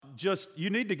you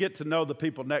need to get to know the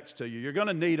people next to you. You're going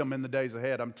to need them in the days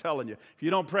ahead, I'm telling you. If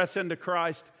you don't press into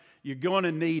Christ, you're going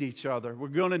to need each other. We're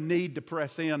going to need to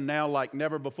press in now like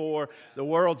never before. The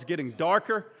world's getting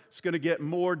darker. It's going to get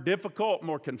more difficult,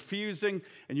 more confusing,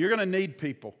 and you're going to need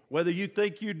people. Whether you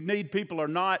think you need people or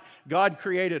not, God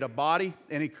created a body,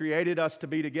 and He created us to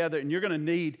be together, and you're going to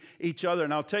need each other.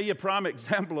 And I'll tell you a prime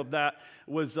example of that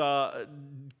was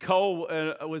Cole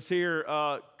was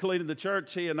here cleaning the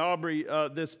church. He and Aubrey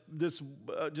this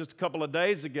just a couple of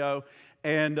days ago,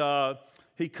 and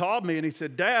he called me and he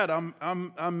said, "Dad,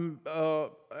 I'm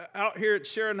out here at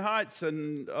Sharon Heights,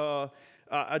 and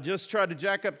I just tried to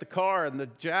jack up the car, and the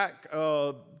jack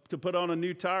to put on a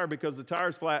new tire because the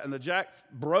tire's flat, and the jack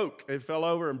broke. It fell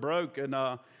over and broke." And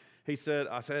I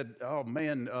said, "Oh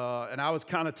man," and I was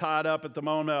kind of tied up at the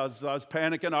moment. I was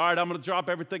panicking. All right, I'm going to drop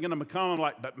everything and I'm coming. I'm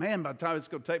like, but man, by the time it's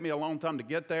going to take me a long time to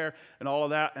get there and all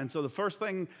of that. And so the first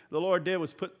thing the Lord did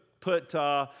was put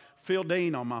Phil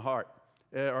Dean on my heart.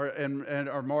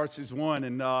 Or Marcy's one,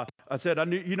 and I said, "I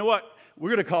knew. You know what? We're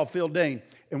going to call Phil Dean."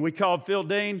 And we called Phil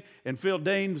Dean, and Phil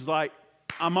Dean was like,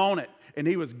 "I'm on it." And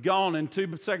he was gone in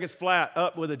 2 seconds flat,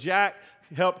 up with a jack,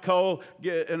 helped Cole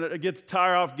get the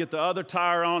tire off, get the other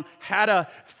tire on.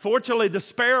 Fortunately, the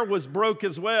spare was broke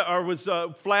as well, or was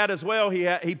flat as well.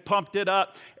 He pumped it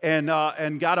up and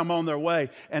got them on their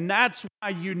way. And that's why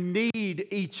you need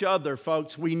each other,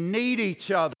 folks. We need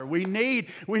each other. We need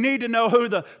to know who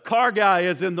the car guy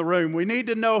is in the room. We need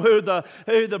to know who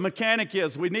the mechanic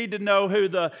is. We need to know who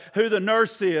the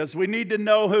nurse is. We need to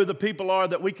know who the people are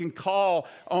that we can call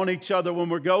on each other when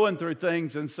we're going through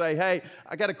things and say, "Hey,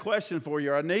 I got a question for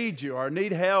you. I need you. Or I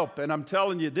need help." And I'm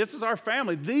telling you, this is our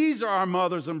family. These are our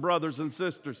mothers and brothers and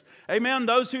sisters. Amen.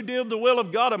 Those who do the will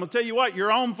of God. I'm going to tell you what,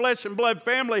 your own flesh and blood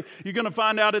family, you're going to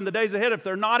find out in the days ahead, if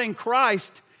they're not in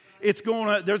Christ,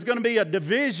 there's going to be a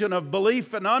division of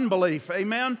belief and unbelief.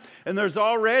 Amen. And there's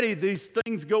already these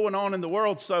things going on in the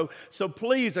world. So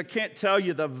please, I can't tell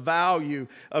you the value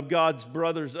of God's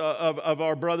brothers, of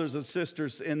our brothers and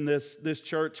sisters in this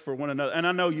church for one another. And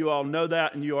I know you all know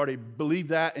that, and you already believe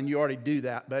that, and you already do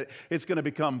that. But it's going to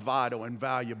become vital and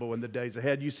valuable in the days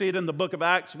ahead. You see it in the book of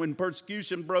Acts when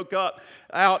persecution broke out.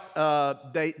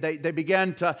 They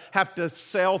began to have to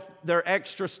sell their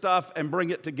extra stuff and bring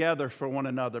it together for one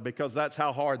another, because that's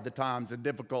how hard the times and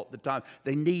difficult the times.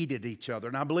 They needed each other.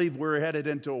 And I believe we're headed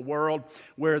into a world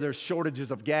where there's shortages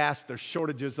of gas, there's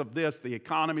shortages of this, the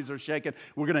economies are shaking.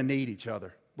 We're going to need each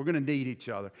other. We're going to need each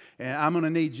other. And I'm going to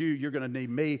need you. You're going to need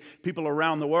me. People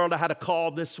around the world. I had a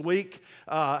call this week.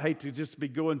 I hate to just be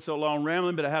going so long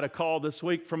rambling, but I had a call this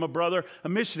week from a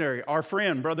missionary. Our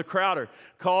friend, Brother Crowder,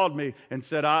 called me and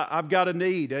said, I've got a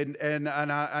need, and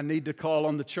I need to call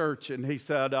on the church. And he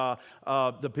said,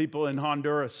 the people in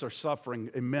Honduras are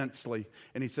suffering immensely.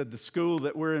 And he said, the school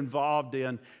that we're involved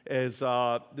in is,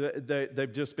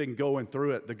 they've just been going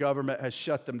through it. The government has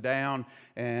shut them down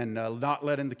and not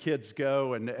letting the kids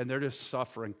go, and they're just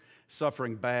suffering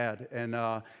bad.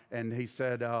 And he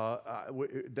said, I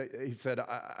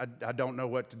don't know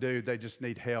what to do. They just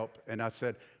need help. And I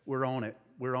said, we're on it.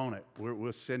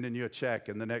 We're sending you a check.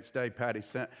 And the next day, Patty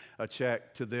sent a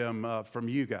check to them from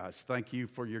you guys. Thank you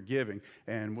for your giving.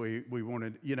 And we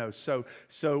wanted, so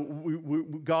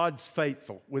God's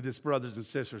faithful with His brothers and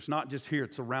sisters, not just here,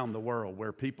 it's around the world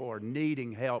where people are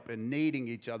needing help and needing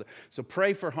each other. So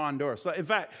pray for Honduras. In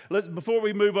fact, before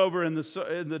we move over in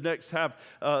the next half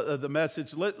of the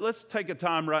message, let's take a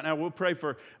time right now. We'll pray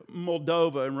for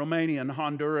Moldova and Romania and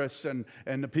Honduras and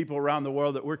the people around the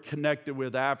world that we're connected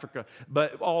with, Africa.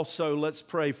 But also, let's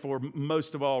pray for,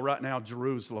 most of all right now,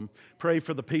 Jerusalem. Pray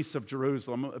for the peace of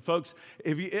Jerusalem. Folks,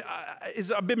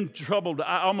 I've been troubled.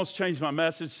 I almost changed my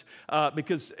message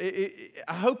because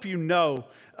I hope you know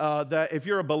that if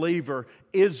you're a believer,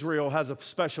 Israel has a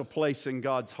special place in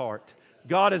God's heart.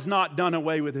 God has not done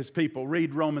away with His people.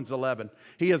 Read Romans 11.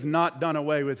 He has not done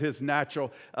away with His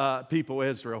natural people,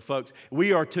 Israel, folks.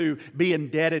 We are to be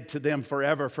indebted to them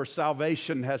forever, for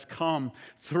salvation has come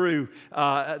through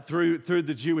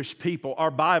the Jewish people. Our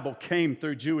Bible came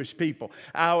through Jewish people.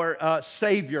 Our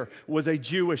Savior was a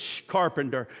Jewish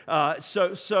carpenter.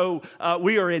 So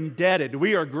we are indebted.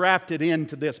 We are grafted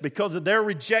into this. Because of their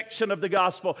rejection of the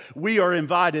gospel, we are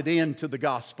invited into the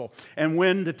gospel. And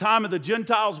when the time of the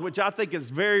Gentiles, which I think think is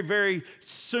very, very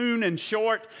soon and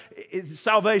short,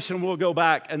 salvation will go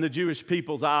back and the Jewish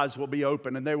people's eyes will be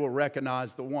open and they will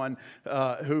recognize the one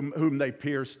whom they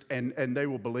pierced and they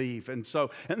will believe. And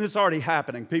this is already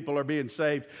happening. People are being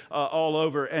saved all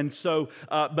over. And so,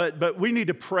 but we need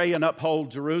to pray and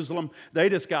uphold Jerusalem. They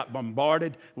just got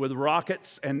bombarded with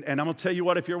rockets. And I'm going to tell you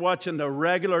what, if you're watching the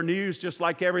regular news, just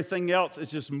like everything else,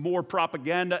 it's just more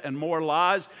propaganda and more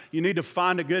lies. You need to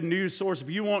find a good news source. If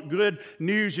you want good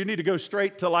news, you need to go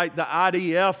straight to like the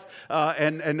IDF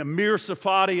and Amir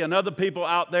Safadi and other people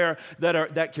out there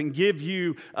that can give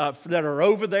you that are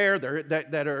over there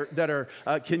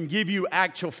that can give you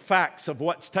actual facts of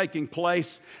what's taking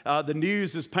place. The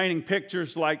news is painting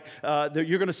pictures like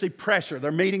you're going to see pressure.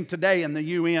 They're meeting today in the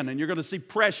UN, and you're going to see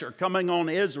pressure coming on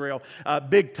Israel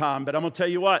big time. But I'm going to tell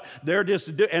you what, they're just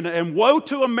and woe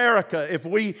to America if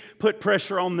we put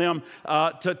pressure on them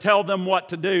to tell them what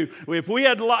to do. If we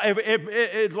had,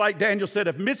 like Daniel said,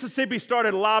 if Mississippi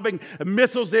started lobbing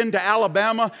missiles into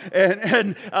Alabama,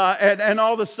 and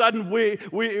all of a sudden we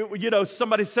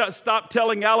somebody stopped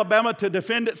telling Alabama to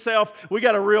defend itself, we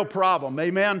got a real problem.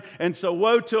 Amen. And so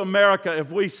woe to America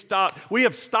if we stop. We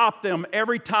have stopped them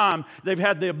every time they've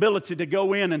had the ability to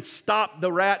go in and stop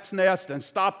the rat's nest and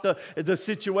stop the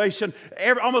situation.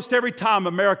 Almost every time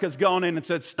America's gone in and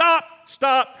said, stop,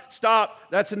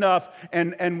 that's enough.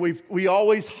 And we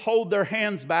always hold their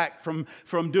hands back from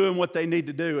doing what they need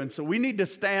to do. And so we need to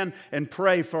stand and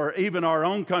pray for even our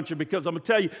own country, because I'm going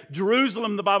to tell you,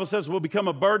 Jerusalem, the Bible says, will become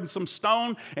a burdensome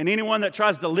stone, and anyone that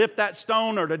tries to lift that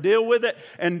stone or to deal with it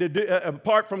and to do,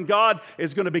 apart from God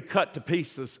is going to be cut to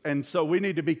pieces. And so we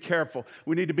need to be careful.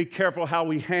 We need to be careful how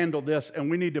we handle this, and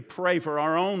we need to pray for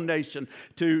our own nation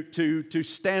to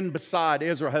stand beside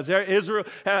Israel.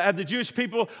 Have the Jewish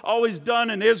people always done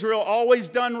and Israel always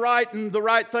done right and the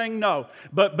right thing? No.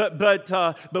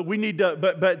 But we need to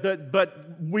but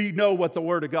we know what the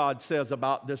Word of God says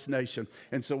about this nation.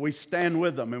 And so we stand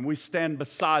with them and we stand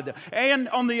beside them. And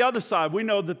on the other side, we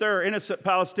know that there are innocent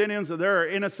Palestinians and there are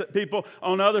innocent people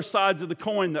on other sides of the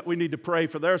coin that we need to pray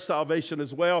for their salvation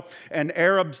as well. And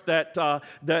Arabs that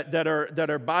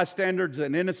are bystanders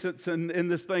and innocents in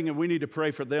this thing, and we need to pray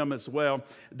for them as well,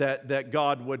 that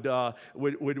God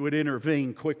would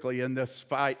intervene quickly in this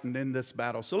fight and in this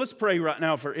battle. So let's pray right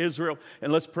now for Israel,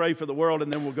 and let's pray for the world,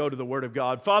 and then we'll go to the Word of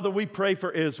God. Father, we pray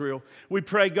for Israel. We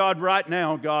pray, God, right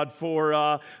now, God, for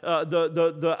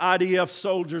the IDF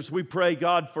soldiers. We pray,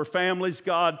 God, for families,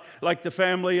 God, like the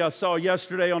family I saw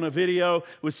yesterday on a video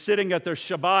was sitting at their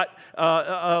Shabbat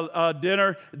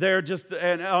dinner there,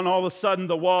 and all of a sudden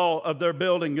the wall of their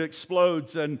building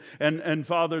explodes, and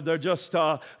Father, they're just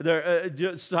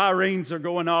sirens are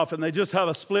going off, and they just have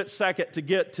a split second to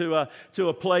get to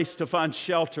a place to find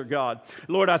shelter, God.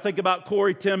 Lord, I think about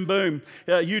Corrie ten Boom.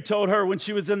 You told her when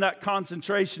she was in that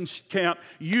concentration camp,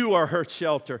 you are her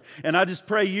shelter. And I just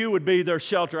pray you would be their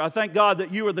shelter. I thank God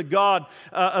that you are the God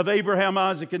of Abraham,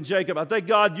 Isaac, and Jacob. I thank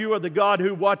God you are the God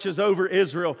who watches over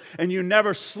Israel, and you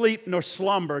never sleep nor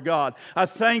slumber, God. I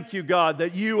thank you, God,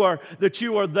 that you are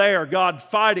there, God,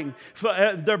 fighting for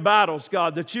their battles,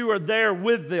 God, that you are there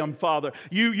with them, Father.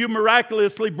 You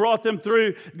miraculously brought them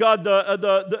through, God,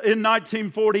 in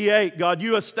 1948, God,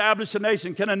 you established a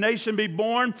nation. Can a nation be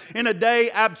born in a day?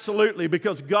 Absolutely,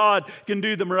 because God can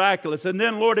do the miraculous. And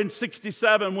then, Lord, in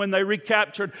 67, when they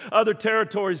recaptured other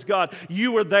territories, God,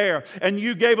 you were there, and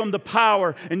you gave them the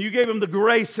power, and you gave them the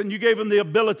grace, and you gave them the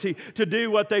ability to do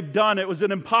what they've done. It was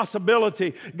an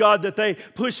impossibility, God, that they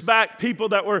pushed back people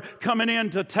that were coming in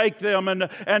to take them and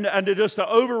to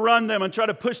overrun them and try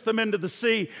to push them into the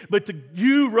sea. But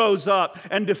you rose up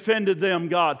and defended them,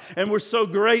 God. And we're so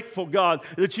grateful, God,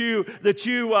 that you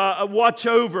watch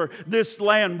over this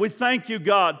land. We thank you,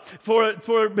 God,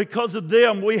 for because of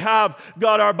them we have,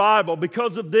 God, our Bible.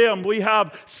 Because of them we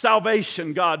have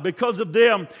salvation, God. Because of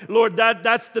them, Lord,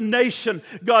 that's the nation,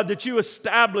 God, that you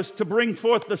established to bring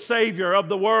forth the Savior of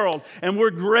the world. And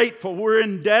we're grateful. We're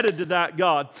indebted to that,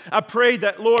 God. I pray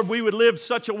that, Lord, we would live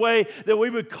such a way that we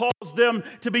would cause them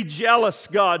to be jealous,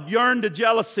 God, yearn to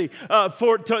jealousy,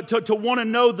 to want to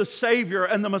know the Savior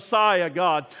and the Messiah,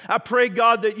 God. I pray,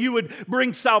 God, that you would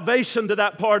bring salvation to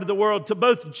that part of the world, to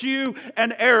both Jew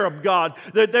and Arab, God,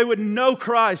 that they would know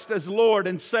Christ as Lord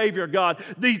and Savior, God.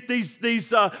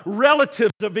 These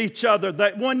relatives of each other,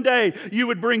 that one day you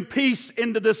would bring peace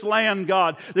into this land,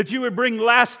 God, that you would bring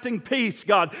lasting peace,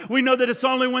 God. We know that it's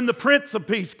only when the Prince of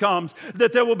Peace comes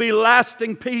that there will be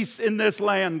lasting peace in this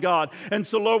land, God. And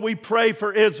so, Lord, we pray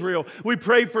for Israel. We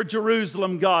pray for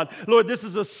Jerusalem, God. Lord, this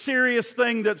is a serious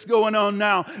thing that's going on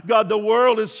now. God, the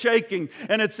world is shaking,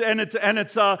 and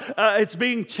it's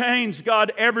being changed,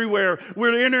 God, everywhere.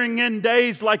 We're entering in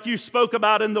days like you spoke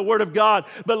about in the Word of God.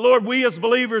 But Lord, we as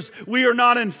believers, we are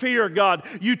not in fear, God.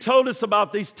 You told us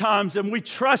about these times, and we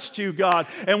trust you, God.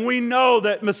 And we know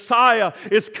that Messiah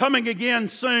is coming again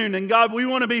soon. And God, we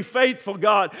want to be faithful,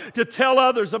 God, to tell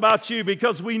others about you,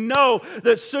 because we know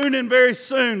that soon and very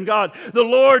soon, God, the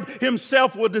Lord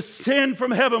himself will descend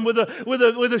from heaven with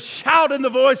a shout in the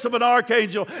voice of an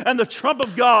archangel and the trump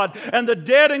of God, and the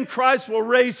dead in Christ will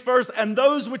raise first, and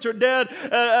those which are dead,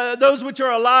 those which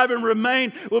are alive and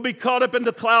remain will be caught up in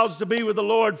the clouds to be with the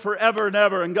Lord forever and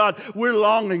ever. And God, we're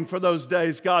longing for those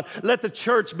days, God. Let the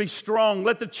church be strong.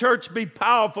 Let the church be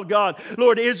powerful, God.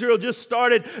 Lord, Israel just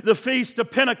started the feast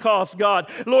of Pentecost, God.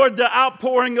 Lord, the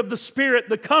outpouring of the Spirit,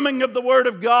 the coming of the Word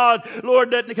of God,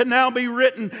 Lord, that can now be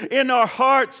written in our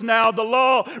hearts now. The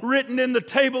law written in the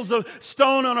tables of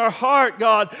stone on our heart,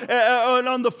 God, and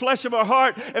on the flesh of our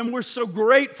heart. And we're so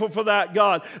grateful for that,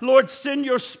 God. Lord, send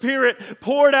your Spirit,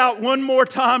 pour it out one more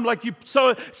time, like you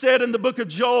said in the book of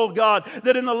Joel, God,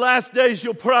 that in the last days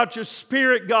you'll pour out your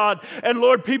Spirit, God. And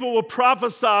Lord, people will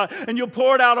prophesy, and you'll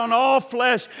pour it out on all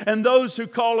flesh, and those who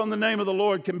call on the name of the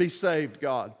Lord can be saved,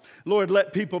 God. Lord,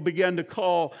 let people begin to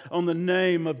call on the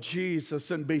name of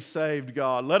Jesus and be saved,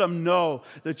 God. Let them know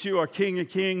that you are King of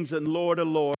Kings and Lord of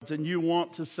Lords, and you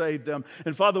want to save them.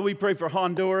 And Father, we pray for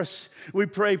Honduras. We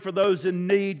pray for those in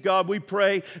need, God. We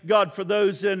pray, God, for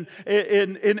those in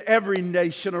every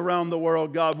nation around the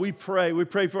world, God. We pray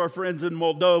for our friends in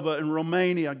Moldova and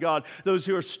Romania, God. Those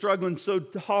who are struggling so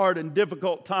hard in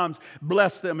difficult times,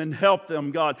 bless them and help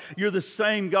them, God. You're the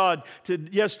same God to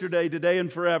yesterday, today,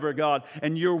 and forever, God,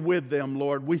 and you're with them,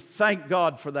 Lord. We thank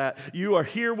God for that. You are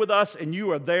here with us, and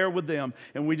you are there with them,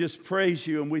 and we just praise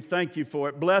you, and we thank you for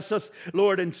it. Bless us,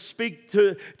 Lord, and speak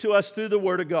to us through the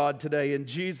Word of God today. In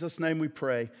Jesus' name we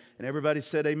pray. And everybody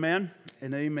said amen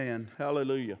and amen.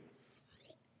 Hallelujah.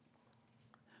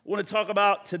 I want to talk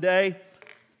about today,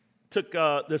 took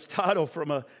this title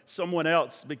from someone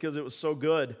else because it was so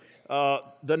good.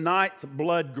 The Ninth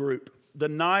Blood Group. The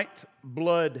Ninth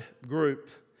Blood Group.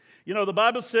 You know, the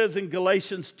Bible says in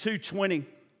Galatians 2:20,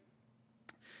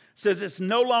 says it's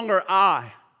no longer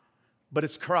I, but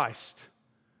it's Christ.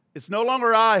 It's no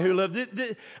longer I who live.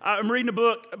 I'm reading a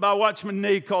book by Watchman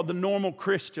Nee called The Normal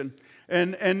Christian.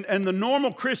 And the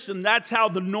normal Christian, that's how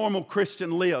the normal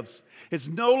Christian lives. It's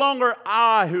no longer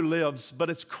I who lives,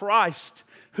 but it's Christ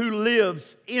who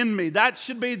lives in me. That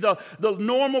should be the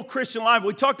normal Christian life.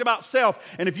 We talked about self.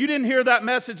 And if you didn't hear that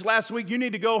message last week, you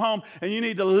need to go home and you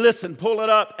need to listen. Pull it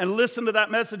up and listen to that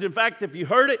message. In fact, if you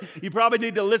heard it, you probably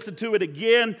need to listen to it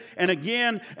again and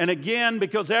again and again,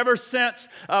 because ever since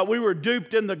we were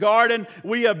duped in the garden,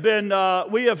 we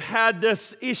have had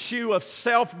this issue of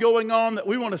self going on, that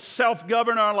we want to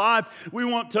self-govern our life. We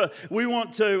want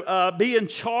to be in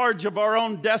charge of our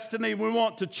own destiny. We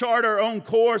want to chart our own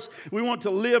course. We want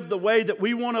to live the way that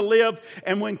we want to live.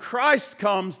 And when Christ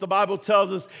comes, the Bible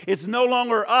tells us it's no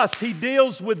longer us. He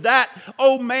deals with that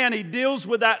old man. He deals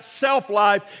with that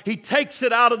self-life. He takes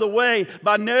it out of the way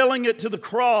by nailing it to the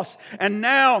cross. And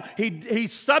now he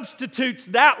substitutes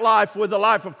that life with the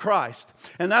life of Christ.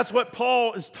 And that's what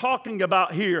Paul is talking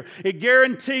about here. It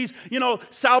guarantees,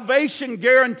 salvation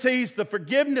guarantees the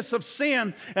forgiveness of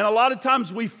sin. And a lot of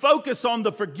times we focus on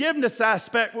the forgiveness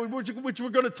aspect, which we're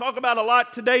going to talk about a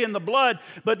lot today in the blood.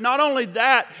 But not only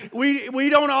that, we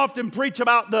don't often preach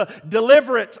about the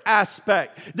deliverance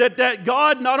aspect. That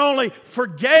God not only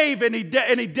forgave and He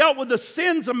dealt with the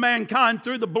sins of mankind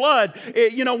through the blood.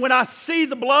 When I see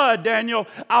the blood, Daniel,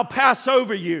 I'll pass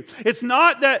over you. It's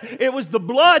not that it was the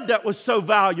blood that was so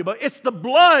valuable. It's the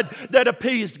blood that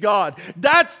appeased God.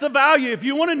 That's the value. If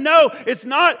you want to know, it's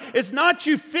not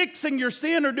you fixing your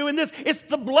sin or doing this. It's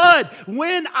the blood.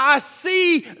 When I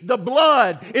see the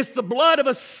blood, it's the blood of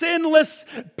a sinless,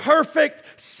 perfect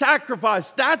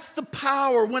sacrifice. That's the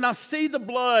power. When I see the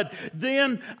blood,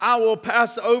 then I will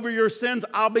pass over your sins.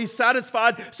 I'll be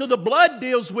satisfied. So the blood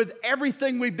deals with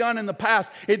everything we've done in the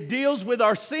past. It deals with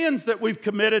our sins that we've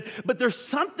committed, but there's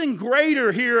something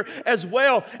greater here as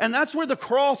well, and that's where the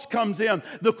cross comes in.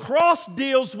 The cross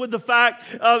deals with the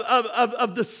fact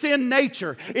of the sin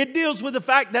nature. It deals with the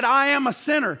fact that I am a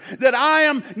sinner, that I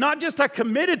am not just I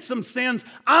committed some sins,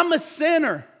 I'm a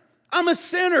sinner. I'm a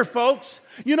sinner, folks.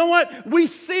 You know what? We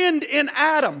sinned in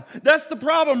Adam. That's the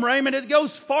problem, Raymond. It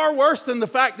goes far worse than the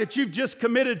fact that you've just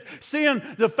committed sin.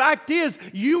 The fact is,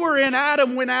 you were in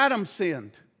Adam when Adam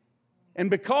sinned. And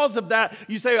because of that,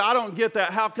 you say, I don't get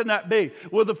that. How can that be?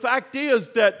 Well, the fact is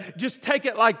that, just take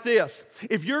it like this.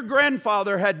 If your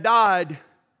grandfather had died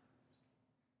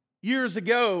years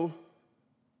ago,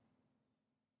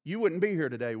 you wouldn't be here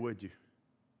today, would you?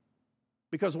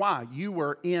 Because why? You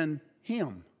were in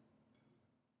him.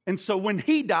 And so when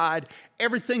he died,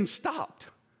 everything stopped.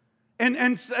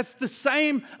 And that's the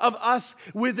same of us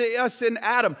with us in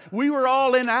Adam. We were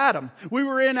all in Adam. We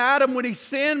were in Adam when he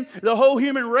sinned. The whole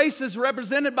human race is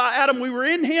represented by Adam. We were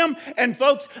in him. And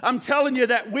folks, I'm telling you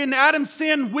that when Adam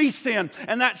sinned, we sinned.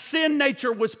 And that sin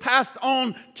nature was passed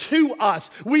on to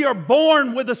us. We are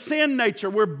born with a sin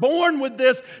nature. We're born with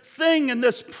this thing and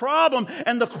this problem.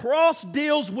 And the cross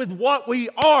deals with what we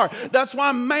are. That's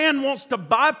why man wants to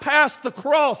bypass the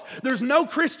cross. There's no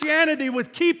Christianity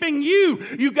with keeping you.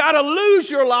 You got to lose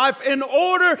your life in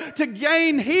order to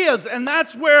gain his. And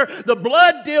that's where the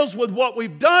blood deals with what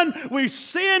we've done. We've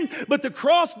sinned, but the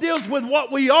cross deals with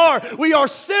what we are. We are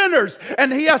sinners,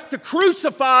 and he has to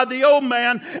crucify the old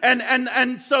man and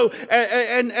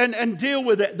deal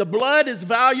with it. The blood is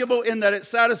valuable in that it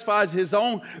satisfies his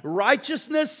own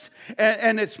righteousness,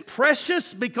 and it's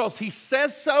precious because he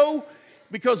says so.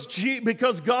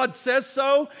 Because God says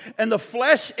so, and the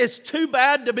flesh is too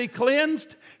bad to be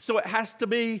cleansed, so it has to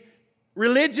be.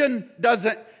 Religion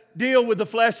doesn't deal with the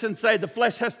flesh and say the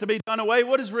flesh has to be done away.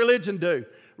 What does religion do?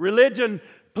 Religion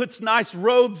puts nice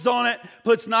robes on it,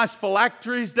 puts nice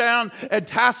phylacteries down and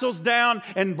tassels down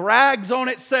and brags on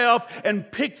itself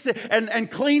and picks it and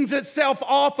cleans itself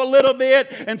off a little bit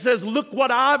and says, look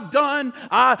what I've done.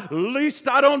 At least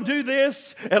I don't do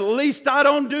this. At least I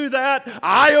don't do that.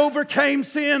 I overcame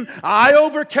sin. I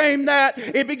overcame that.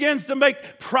 It begins to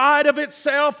make pride of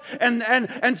itself.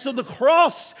 And so the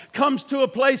cross comes to a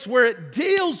place where it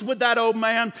deals with that old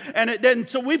man. And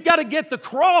so we've got to get the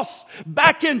cross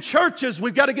back in churches.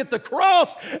 We've got to get the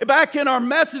cross back in our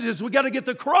messages. We've got to get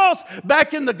the cross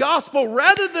back in the gospel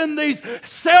rather than these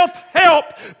self-help,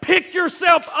 pick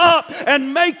yourself up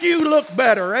and make you look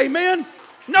better. Amen?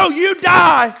 No, you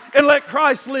die and let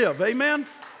Christ live. Amen?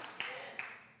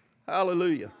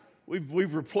 Hallelujah.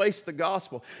 We've replaced the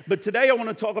gospel. But today I want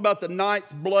to talk about the ninth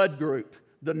blood group.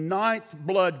 The ninth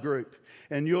blood group.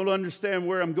 And you'll understand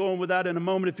where I'm going with that in a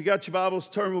moment. If you got your Bibles,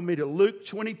 turn with me to Luke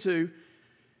 22.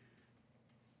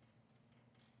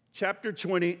 Chapter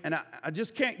 20, and I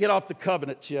just can't get off the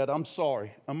covenants yet. I'm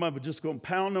sorry. I'm just going to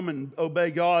pound them and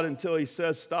obey God until he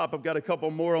says stop. I've got a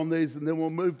couple more on these, and then we'll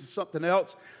move to something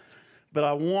else. But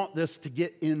I want this to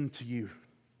get into you.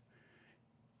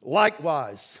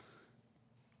 Likewise,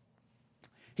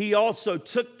 he also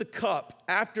took the cup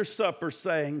after supper,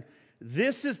 saying,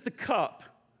 this is the cup.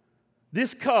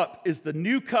 This cup is the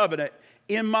new covenant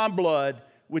in my blood,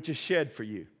 which is shed for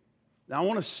you. Now, I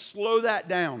want to slow that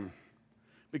down,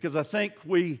 because I think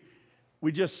we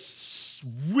just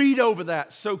read over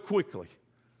that so quickly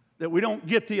that we don't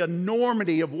get the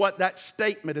enormity of what that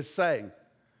statement is saying.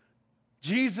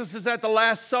 Jesus is at the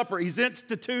Last Supper. He's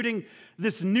instituting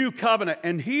this new covenant.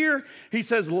 And here he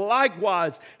says,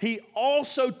 likewise, he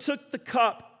also took the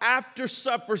cup after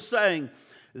supper, saying,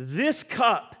 this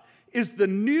cup is the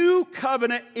new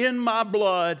covenant in my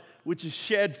blood, which is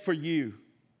shed for you.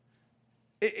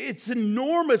 It's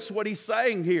enormous what he's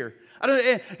saying here.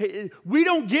 We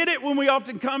don't get it when we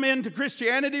often come into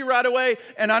Christianity right away,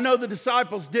 and I know the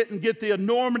disciples didn't get the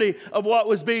enormity of what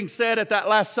was being said at that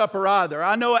Last Supper either.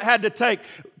 I know it had to take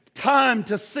time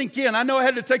to sink in. I know it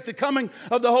had to take the coming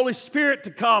of the Holy Spirit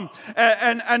to come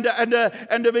and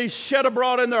to be shed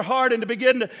abroad in their heart and to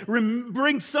begin to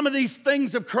bring some of these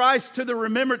things of Christ to the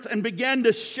remembrance and begin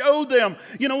to show them.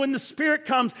 You know, when the Spirit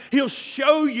comes, He'll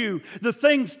show you the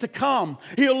things to come.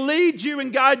 He'll lead you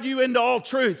and guide you into all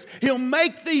truths. He'll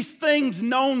make these things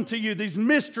known to you, these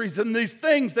mysteries and these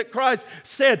things that Christ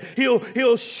said.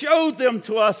 He'll show them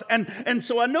to us. And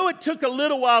so I know it took a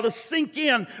little while to sink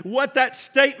in what that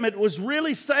statement was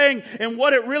really saying and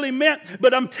what it really meant.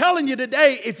 But I'm telling you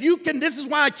today, if you can, this is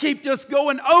why I keep just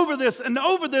going over this and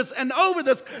over this and over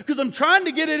this, because I'm trying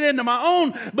to get it into my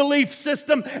own belief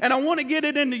system and I want to get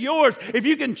it into yours. If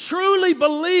you can truly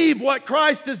believe what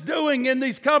Christ is doing in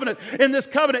this covenant,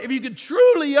 if you can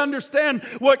truly understand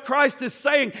what Christ is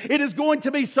saying, it is going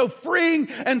to be so freeing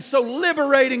and so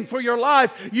liberating for your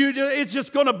life. It's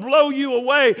just going to blow you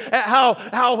away at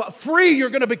how free you're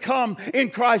going to become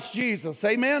in Christ Jesus.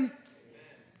 Amen?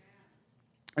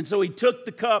 And so he took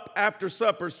the cup after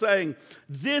supper, saying,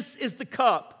 this is the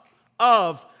cup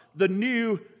of the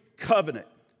new covenant.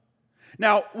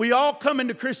 Now, we all come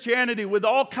into Christianity with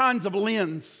all kinds of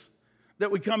lens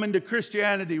that we come into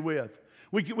Christianity with.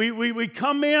 We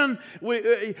come in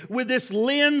with this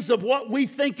lens of what we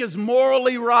think is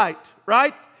morally right?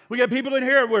 We got people in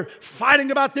here, we're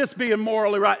fighting about this being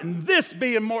morally right and this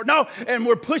being more. No, and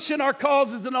we're pushing our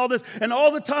causes and all this. And all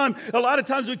the time, a lot of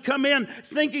times we come in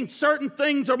thinking certain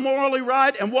things are morally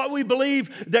right and what we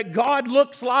believe that God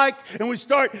looks like. And we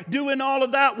start doing all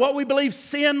of that. What we believe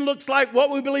sin looks like,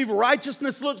 what we believe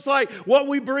righteousness looks like, what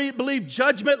we believe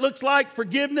judgment looks like,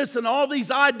 forgiveness, and all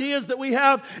these ideas that we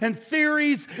have and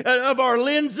theories of our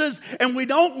lenses. And we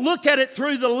don't look at it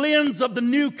through the lens of the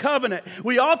new covenant.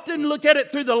 We often look at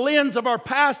it through the lens of our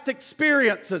past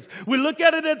experiences. We look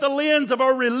at it at the lens of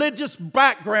our religious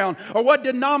background or what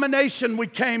denomination we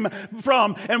came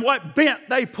from and what bent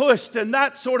they pushed and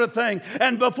that sort of thing.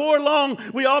 And before long,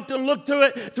 we often look to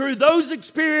it through those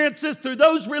experiences, through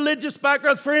those religious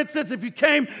backgrounds. For instance, if you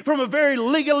came from a very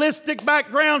legalistic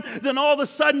background, then all of a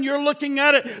sudden you're looking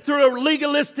at it through a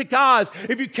legalistic eyes.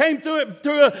 If you came through it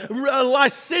through a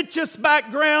licentious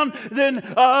background, then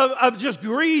of just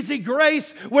greasy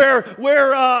grace, or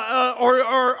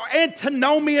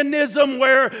antinomianism,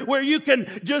 where you can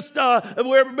just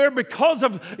where because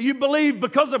of you believe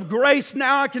because of grace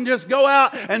now I can just go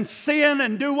out and sin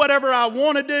and do whatever I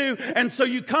want to do, and so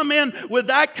you come in with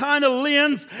that kind of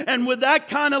lens and with that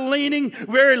kind of leaning,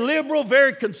 very liberal,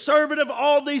 very conservative,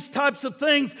 all these types of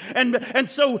things, and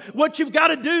so what you've got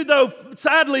to do though,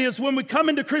 sadly, is when we come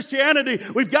into Christianity,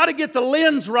 we've got to get the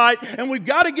lens right, and we've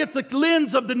got to get the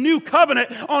lens of the new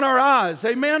covenant on our eyes.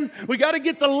 Amen? We got to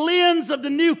get the lens of the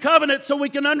new covenant so we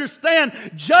can understand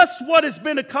just what has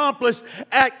been accomplished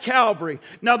at Calvary.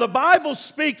 Now, the Bible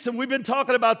speaks, and we've been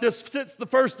talking about this since the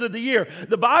first of the year.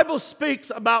 The Bible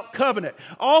speaks about covenant.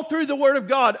 All through the Word of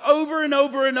God, over and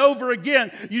over and over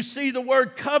again, you see the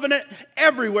word covenant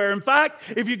everywhere. In fact,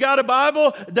 if you got a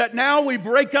Bible that now we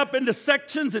break up into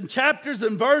sections and chapters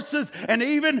and verses, and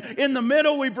even in the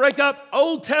middle we break up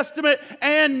Old Testament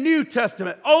and New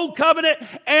Testament, Old Covenant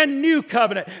and New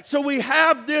Covenant. So we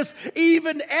have this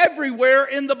even everywhere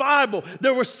in the Bible.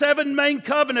 There were 7 main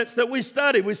covenants that we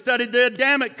studied. We studied the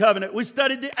Adamic covenant. We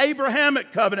studied the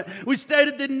Abrahamic covenant. We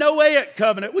studied the Noahic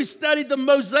covenant. We studied the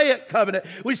Mosaic covenant.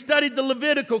 We studied the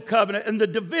Levitical covenant and the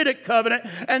Davidic covenant.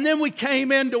 And then we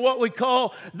came into what we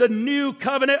call the New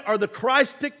Covenant or the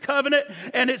Christic covenant.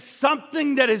 And it's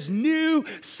something that is new,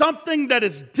 something that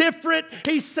is different,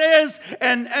 he says,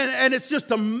 and it's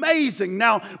just amazing.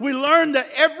 Now, we learned that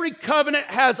every covenant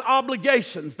has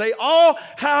obligations. They all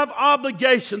have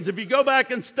obligations. If you go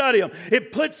back and study them,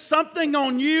 it puts something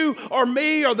on you or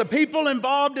me or the people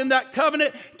involved in that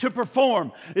covenant to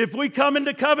perform. If we come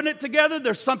into covenant together,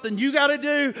 there's something you got to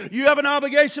do. You have an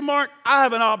obligation, Mark. I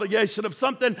have an obligation of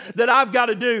something that I've got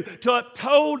to do to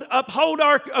uphold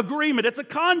our agreement. It's a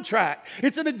contract.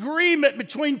 It's an agreement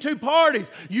between two parties.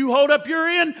 You hold up your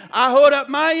end, I hold up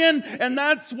my end, and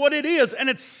that's what it is. And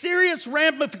it's serious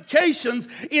ramifications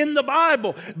in the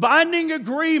Bible. Binding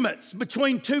agreements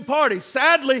between two parties.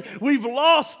 Sadly, we've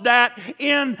lost that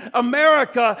in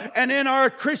America and in our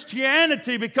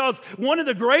Christianity, because one of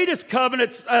the greatest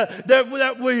covenants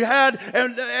that we had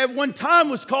at one time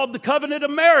was called the covenant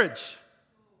of marriage.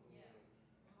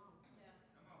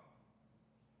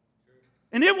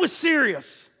 And it was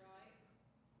serious.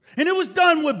 And it was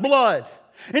done with blood.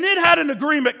 And it had an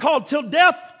agreement called "till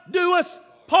death do us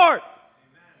part."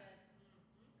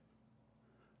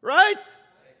 Right?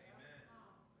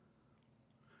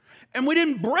 And we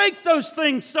didn't break those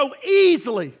things so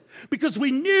easily because we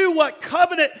knew what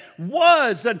covenant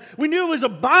was, and we knew it was a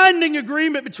binding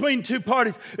agreement between two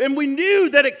parties, and we knew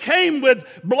that it came with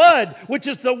blood, which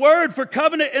is the word for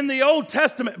covenant in the Old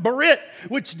Testament, berit,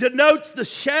 which denotes the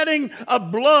shedding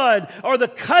of blood or the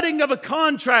cutting of a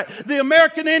contract. The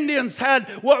American Indians had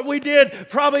what we did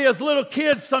probably as little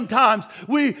kids sometimes.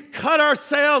 We cut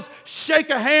ourselves, shake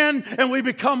a hand, and we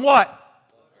become what?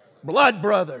 Blood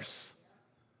brothers.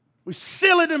 We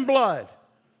seal it in blood.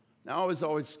 Now, I was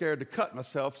always scared to cut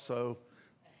myself, so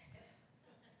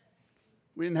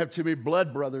we didn't have too many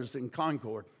blood brothers in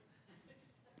Concord.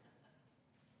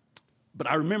 But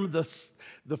I remember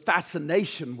the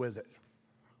fascination with it.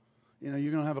 You know,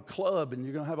 you're going to have a club, and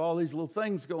you're going to have all these little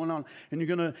things going on, and you're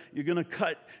going to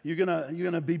cut. You're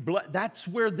going to be blood. That's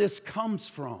where this comes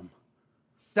from.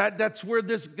 That's where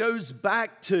this goes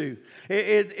back to.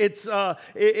 It's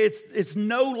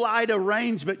no light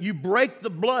arrangement. You break the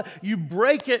blood. You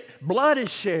break it. Blood is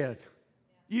shed.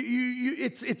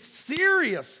 It's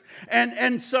serious.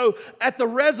 And so at the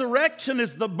resurrection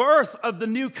is the birth of the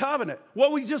new covenant.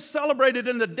 What we just celebrated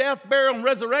in the death, burial, and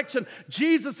resurrection,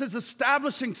 Jesus is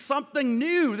establishing something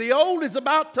new. The old is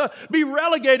about to be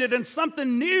relegated and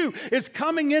something new is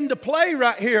coming into play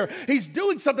right here. He's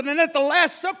doing something. And at the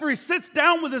Last Supper, he sits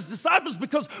down with his disciples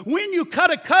because when you cut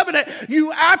a covenant,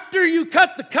 after you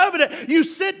cut the covenant, you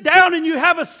sit down and you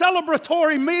have a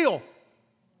celebratory meal.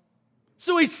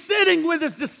 So he's sitting with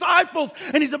his disciples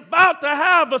and he's about to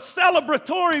have a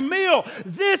celebratory meal.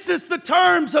 This is the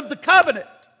terms of the covenant.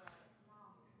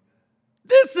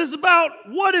 This is about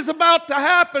what is about to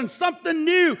happen, something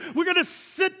new. We're going to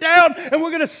sit down and we're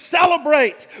going to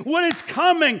celebrate what is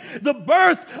coming, the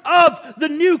birth of the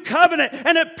new covenant.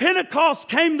 And at Pentecost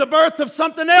came the birth of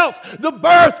something else, the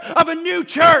birth of a new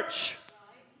church.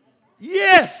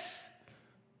 Yes.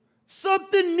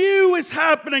 Something new is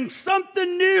happening.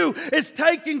 Something new is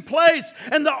taking place.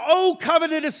 And the old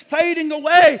covenant is fading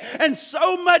away. And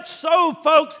so much so,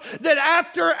 folks, that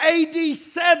after AD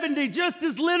 70, just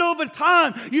as little of a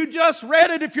time, you just read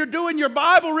it. If you're doing your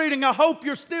Bible reading, I hope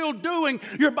you're still doing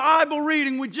your Bible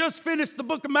reading. We just finished the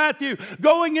book of Matthew,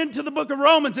 going into the book of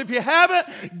Romans. If you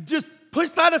haven't, just push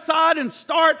that aside and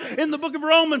start in the book of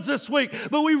Romans this week.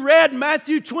 But we read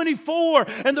Matthew 24,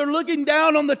 and they're looking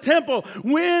down on the temple.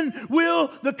 When will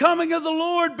the coming of the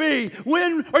Lord be?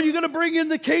 When are you going to bring in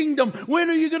the kingdom? When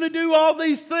are you going to do all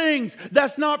these things?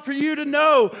 That's not for you to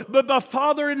know. But my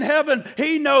Father in heaven,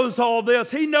 He knows all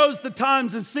this. He knows the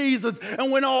times and seasons and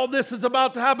when all this is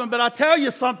about to happen. But I tell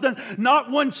you something,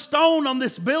 not one stone on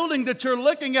this building that you're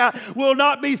looking at will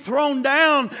not be thrown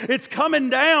down. It's coming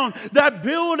down. That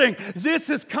building,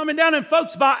 this is coming down. And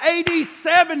folks, by AD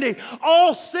 70,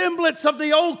 all semblance of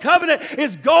the old covenant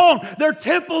is gone. Their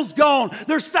temple's gone.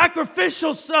 Their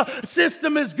sacrificial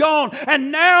system is gone.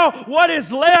 And now what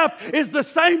is left is the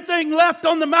same thing left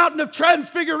on the mountain of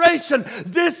transfiguration.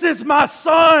 This is my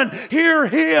Son. Hear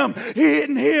Him.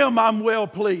 In Him I'm well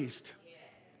pleased.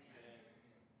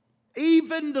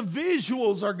 Even the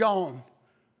visuals are gone.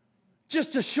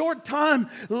 Just a short time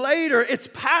later, it's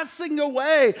passing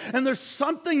away, and there's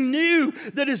something new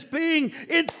that is being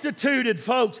instituted,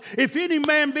 folks. If any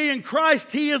man be in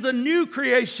Christ, he is a new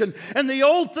creation, and the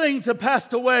old things have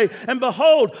passed away, and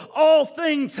behold, all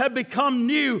things have become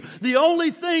new. The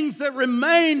only things that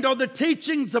remained are the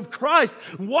teachings of Christ.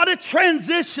 What a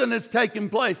transition is taking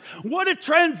place. What a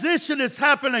transition is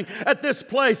happening at this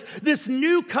place. This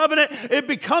new covenant, it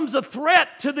becomes a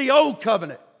threat to the old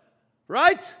covenant,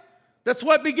 right? That's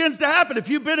what begins to happen. If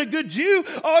you've been a good Jew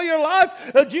all your life,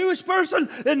 a Jewish person,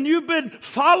 and you've been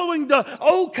following the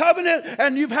old covenant,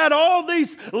 and you've had all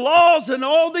these laws and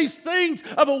all these things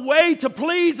of a way to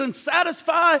please and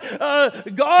satisfy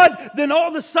God, then all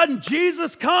of a sudden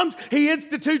Jesus comes, He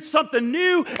institutes something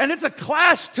new, and it's a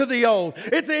clash to the old.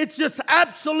 It's just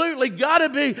absolutely got to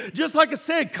be, just like I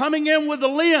said, coming in with the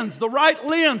lens, the right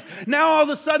lens. Now all of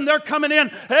a sudden they're coming in,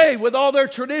 hey, with all their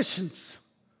traditions.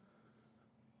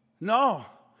 No,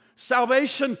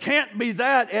 salvation can't be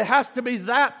that. It has to be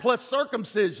that plus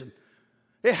circumcision.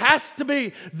 It has to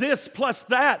be this plus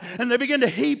that. And they begin to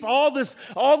heap all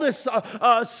this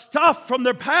stuff from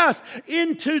their past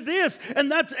into this.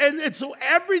 And so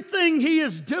everything he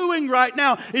is doing right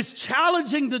now is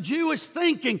challenging the Jewish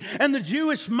thinking and the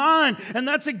Jewish mind. And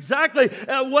that's exactly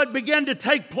what began to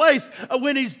take place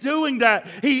when he's doing that.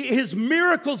 His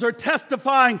miracles are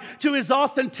testifying to his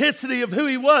authenticity of who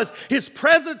he was. His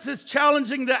presence is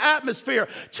challenging the atmosphere.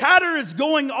 Chatter is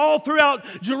going all throughout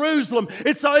Jerusalem.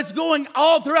 It's going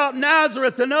all throughout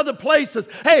Nazareth and other places.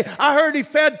 Hey, I heard he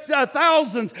fed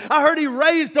thousands. I heard he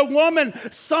raised a woman's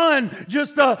son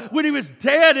just when he was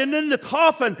dead and in the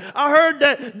coffin. I heard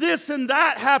that this and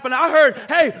that happened. I heard,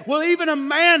 hey, well, even a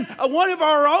man, one of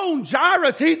our own,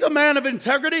 Jairus, he's a man of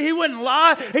integrity. He wouldn't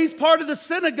lie. He's part of the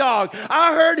synagogue.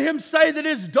 I heard him say that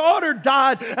his daughter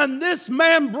died, and this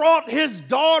man brought his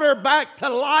daughter back to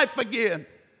life again.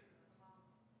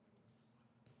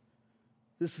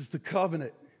 This is the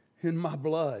covenant in my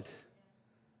blood.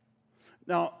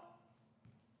 Now,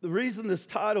 the reason this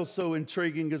title is so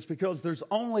intriguing is because there's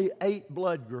only 8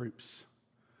 blood groups.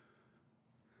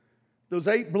 Those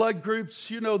 8 blood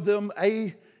groups, you know them,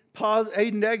 A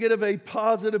negative, A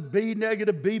positive, B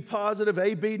negative, B positive,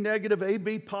 AB negative,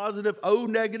 AB positive, O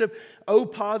negative, O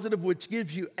positive, which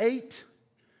gives you 8.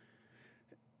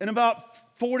 And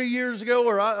about 40 years ago,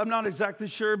 or I'm not exactly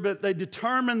sure, but they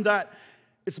determined that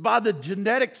it's by the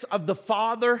genetics of the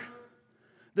father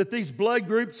that these blood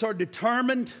groups are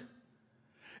determined.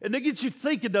 And it gets you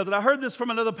thinking, doesn't it? I heard this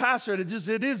from another pastor, and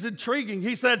it is intriguing.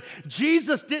 He said,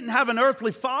 Jesus didn't have an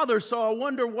earthly father, so I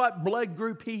wonder what blood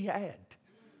group he had.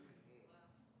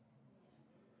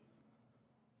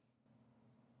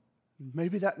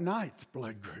 Maybe that ninth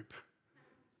blood group.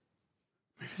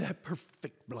 Maybe that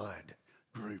perfect blood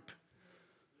group.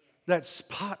 That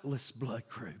spotless blood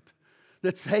group.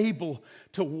 That's able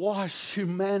to wash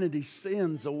humanity's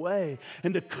sins away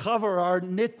and to cover our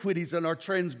iniquities and our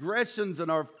transgressions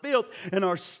and our filth and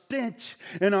our stench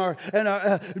and our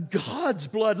God's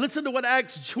blood. Listen to what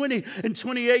Acts 20 and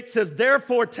 28 says.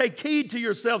 Therefore, take heed to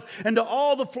yourselves and to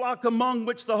all the flock among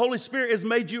which the Holy Spirit has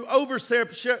made you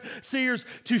overseers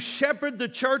to shepherd the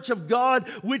church of God,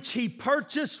 which He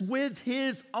purchased with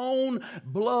His own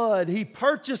blood. He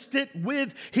purchased it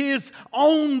with His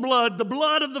own blood. The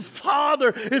blood of the Father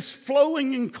is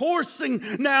flowing and coursing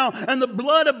now, and the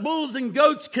blood of bulls and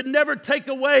goats can never take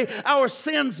away our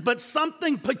sins. But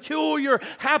something peculiar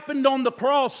happened on the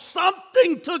cross.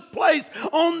 Something took place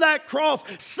on that cross.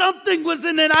 Something was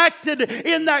enacted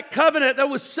in that covenant that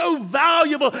was so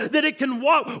valuable that it can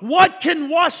what can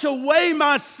wash away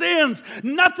my sins?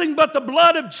 Nothing but the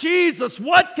blood of Jesus.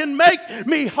 What can make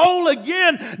me whole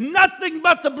again? Nothing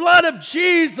but the blood of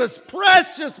Jesus.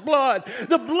 Precious blood.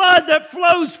 The blood that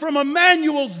flows from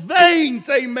Emmanuel's veins.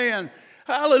 Amen.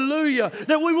 Hallelujah.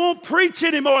 That we won't preach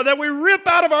anymore. That we rip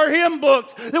out of our hymn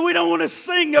books. That we don't want to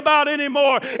sing about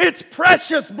anymore. It's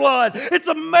precious blood. It's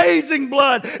amazing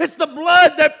blood. It's the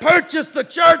blood that purchased the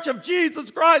church of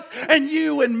Jesus Christ and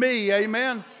you and me.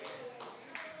 Amen.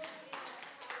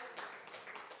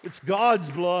 It's God's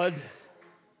blood.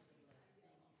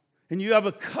 And you have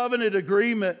a covenant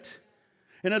agreement.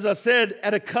 And as I said,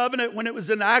 at a covenant, when it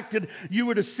was enacted, you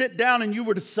were to sit down and you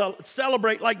were to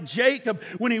celebrate, like Jacob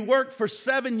when he worked for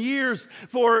 7 years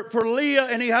for Leah,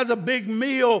 and he has a big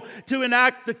meal to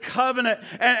enact the covenant.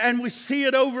 And we see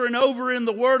it over and over in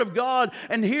the Word of God.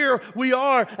 And here we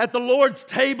are at the Lord's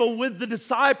table with the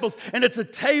disciples, and it's a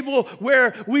table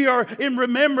where we are in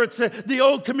remembrance. The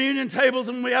old communion tables,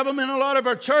 and we have them in a lot of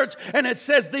our church, and it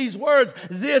says these words,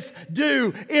 "This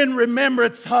do in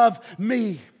remembrance of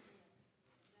me."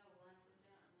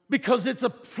 Because it's a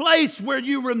place where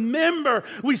you remember.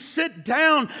 We sit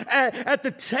down at the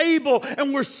table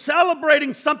and we're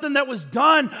celebrating something that was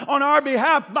done on our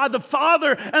behalf by the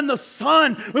Father and the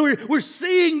Son. We're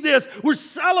seeing this. We're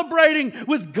celebrating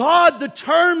with God the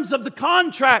terms of the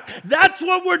contract. That's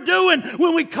what we're doing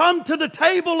when we come to the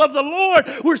table of the Lord.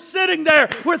 We're sitting there.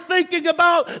 We're thinking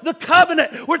about the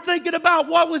covenant. We're thinking about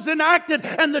what was enacted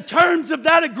and the terms of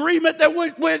that agreement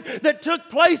that took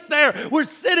place there. We're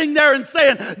sitting there and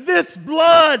saying, this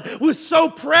blood was so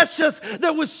precious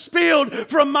that was spilled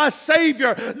from my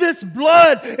Savior. This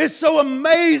blood is so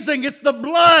amazing. It's the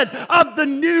blood of the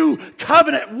new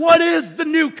covenant. What is the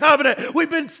new covenant? We've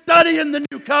been studying the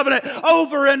new covenant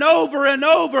over and over and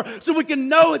over so we can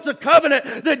know it's a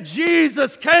covenant that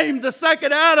Jesus came, the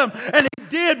second Adam, and He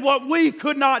did what we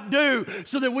could not do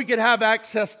so that we could have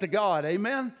access to God.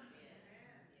 Amen?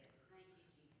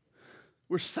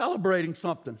 We're celebrating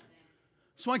something.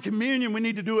 So in communion, we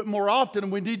need to do it more often,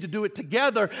 and we need to do it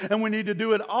together, and we need to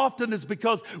do it often is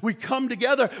because we come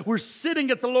together, we're sitting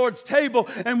at the Lord's table,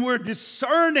 and we're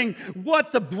discerning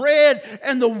what the bread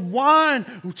and the wine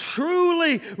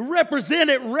truly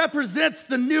represent. It represents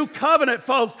the new covenant,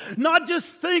 folks. Not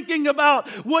just thinking about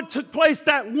what took place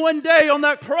that one day on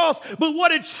that cross, but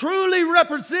what it truly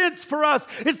represents for us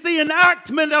is the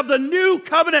enactment of the new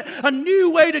covenant, a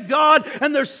new way to God,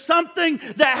 and there's something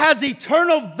that has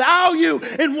eternal value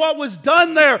in what was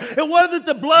done there. It wasn't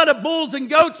the blood of bulls and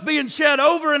goats being shed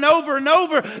over and over and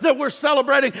over that we're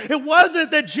celebrating. It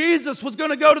wasn't that Jesus was going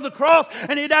to go to the cross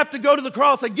and He'd have to go to the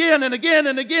cross again and again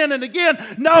and again and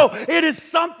again. No, it is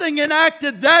something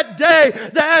enacted that day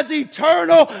that has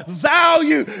eternal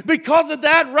value. Because of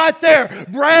that right there,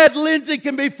 Brad Lindsay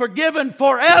can be forgiven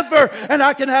forever, and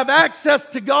I can have access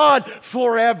to God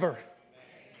forever.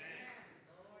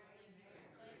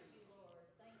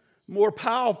 More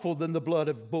powerful than the blood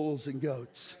of bulls and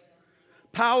goats.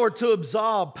 Power to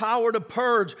absolve, power to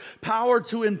purge, power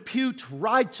to impute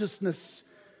righteousness,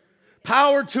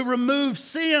 power to remove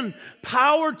sin,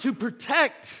 power to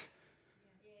protect.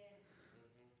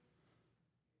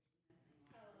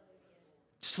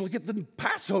 Just look at the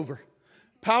Passover.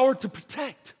 Power to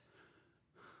protect.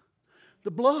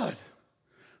 The blood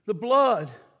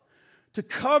to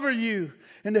cover you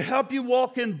and to help you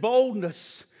walk in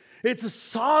boldness It's a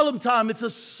solemn time. It's a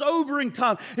sobering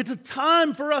time. It's a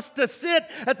time for us to sit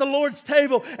at the Lord's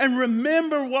table and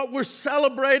remember what we're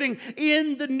celebrating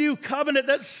in the new covenant,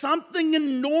 that something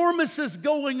enormous is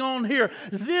going on here.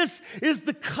 This is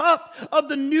the cup of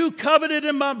the new covenant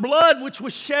in my blood, which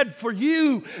was shed for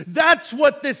you. That's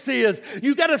what this is.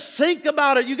 You got to think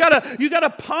about it. You got to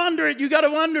ponder it. You got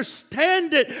to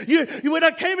understand it. When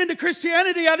I came into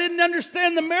Christianity, I didn't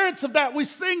understand the merits of that. We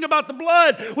sing about the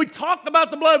blood. We talk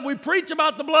about the blood. We preach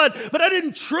about the blood, but I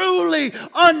didn't truly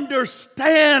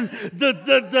understand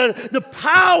the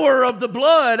power of the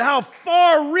blood, how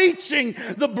far-reaching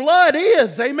the blood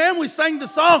is. Amen. We sang the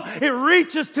song, it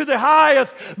reaches to the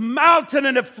highest mountain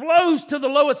and it flows to the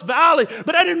lowest valley.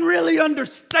 But I didn't really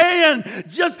understand.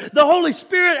 Just the Holy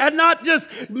Spirit had not just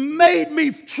made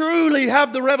me truly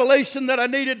have the revelation that I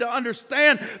needed to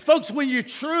understand. Folks, when you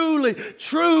truly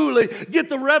get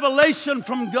the revelation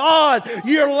from God,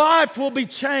 your life will be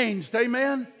changed.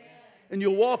 Amen? And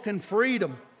you'll walk in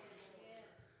freedom.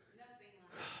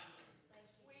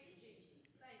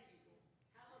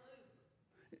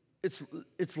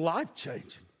 It's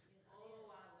life-changing.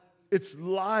 It's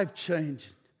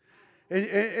life-changing.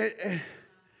 And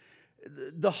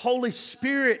the Holy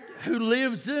Spirit who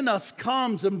lives in us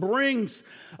comes and brings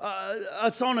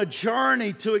us on a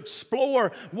journey to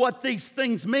explore what these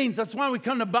things mean. That's why we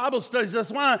come to Bible studies.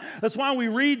 That's why we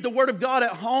read the Word of God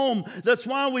at home. That's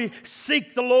why we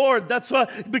seek the Lord. That's why,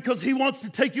 because He wants to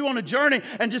take you on a journey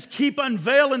and just keep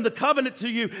unveiling the covenant to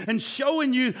you and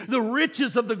showing you the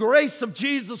riches of the grace of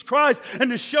Jesus Christ, and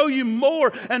to show you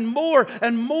more and more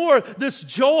and more this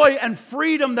joy and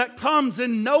freedom that comes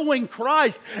in knowing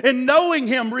Christ and knowing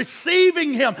Him,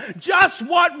 receiving Him, just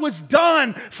what was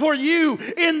done for you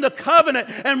in the covenant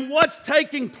and what's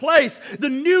taking place. The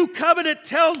new covenant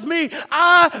tells me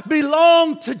I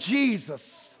belong to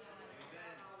Jesus.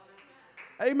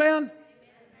 Amen.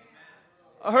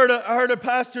 I heard a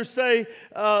pastor say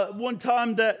one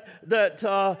time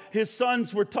that his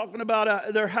sons were talking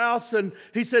about their house, and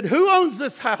he said, "Who owns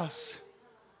this house?"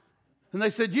 And they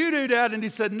said, "You do, Dad." And he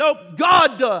said, "Nope,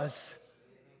 God does.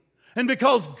 And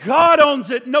because God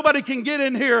owns it, nobody can get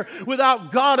in here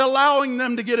without God allowing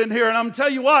them to get in here." And I'm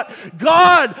telling you what,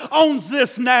 God owns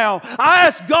this now. I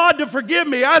ask God to forgive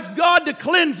me. I ask God to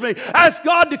cleanse me. I ask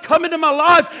God to come into my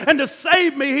life and to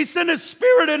save me. He sent His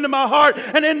Spirit into my heart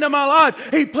and into my life.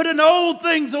 He put in old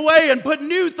things away and put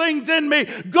new things in me.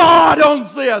 God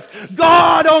owns this.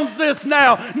 God owns this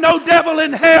now. No devil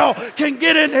in hell can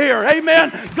get in here.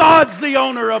 Amen. God's the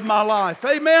owner of my life.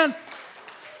 Amen.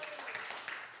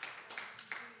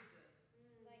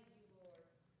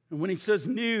 And when He says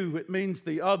new, it means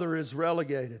the other is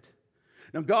relegated.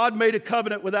 Now, God made a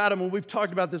covenant with Adam, and we've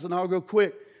talked about this, and I'll go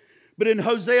quick. But in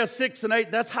Hosea 6 and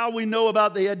 8, that's how we know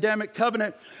about the Adamic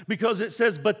covenant, because it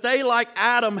says, "But they, like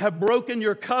Adam, have broken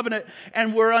your covenant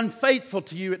and were unfaithful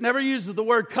to you." It never uses the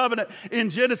word covenant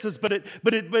in Genesis, but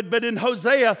in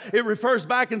Hosea, it refers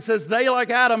back and says, "They,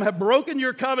 like Adam, have broken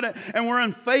your covenant and were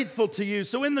unfaithful to you."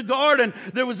 So in the garden,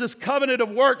 there was this covenant of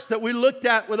works that we looked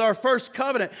at with our first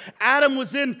covenant. Adam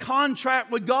was in contract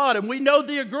with God, and we know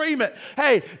the agreement.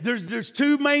 Hey, there's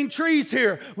two main trees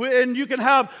here, and you can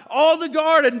have all the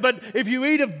garden, but if you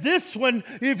eat of this one,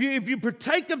 if you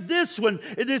partake of this one,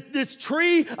 this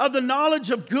tree of the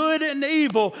knowledge of good and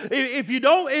evil, if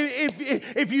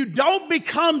you don't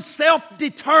become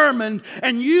self-determined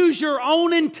and use your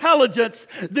own intelligence,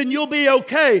 then you'll be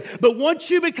okay. But once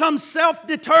you become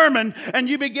self-determined and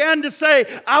you begin to say,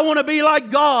 "I want to be like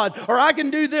God," or "I can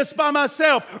do this by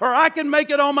myself," or "I can make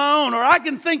it on my own," or "I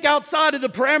can think outside of the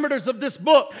parameters of this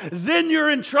book," then you're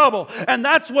in trouble. And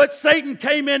that's what Satan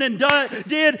came in and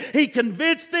did. He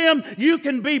convinced them, you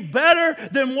can be better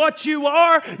than what you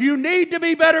are. You need to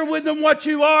be better than what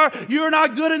you are. You're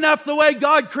not good enough the way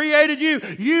God created you.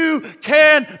 You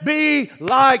can be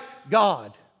like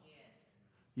God.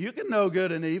 You can know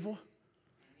good and evil.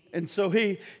 And so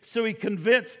he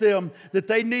convinced them that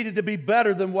they needed to be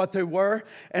better than what they were.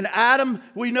 And Adam,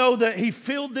 we know that he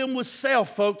filled them with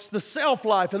self, folks, the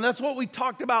self-life. And that's what we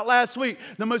talked about last week.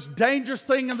 The most dangerous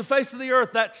thing in the face of the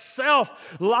earth, that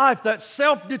self-life, that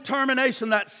self-determination,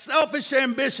 that selfish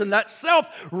ambition, that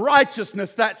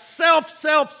self-righteousness, that self.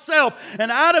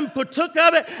 And Adam partook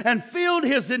of it and filled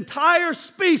his entire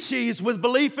species with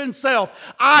belief in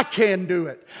self. I can do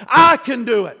it. I can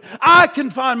do it. I can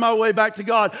find my way back to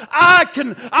God.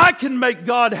 I can make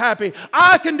God happy.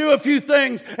 I can do a few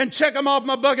things and check them off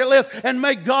my bucket list and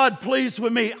make God pleased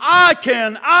with me. I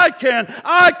can.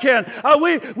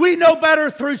 We know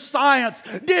better through science.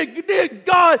 Did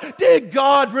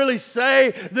God really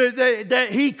say that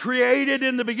He created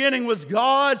in the beginning was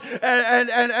God?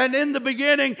 And in the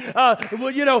beginning,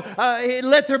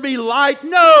 let there be light?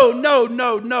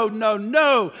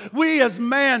 No. We as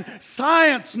man,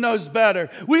 science knows better.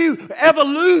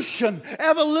 Evolution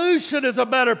is a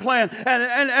better plan.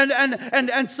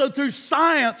 And so through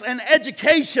science and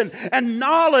education and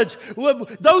knowledge,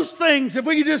 those things, if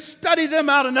we can just study them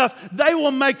out enough, they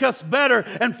will make us better.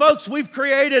 And folks, we've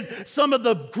created some of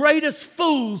the greatest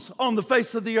fools on the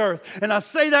face of the earth. And I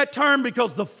say that term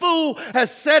because the fool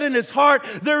has said in his heart,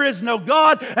 there is no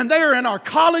God. And they are in our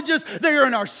colleges, they are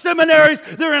in our seminaries,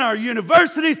 they're in our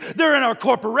universities, they're in our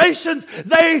corporations.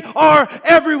 They are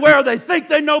everywhere. They think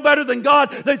they know better than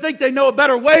God. They think they know a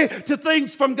better way to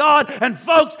things from God. And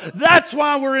folks, that's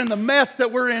why we're in the mess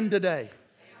that we're in today.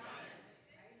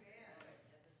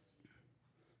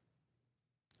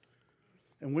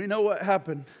 And we know what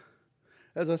happened.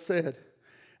 As I said,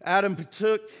 Adam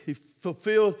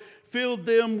filled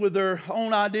them with their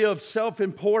own idea of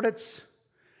self-importance.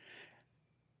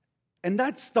 And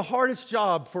that's the hardest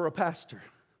job for a pastor,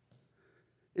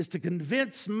 is to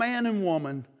convince man and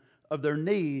woman of their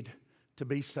need to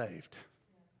be saved.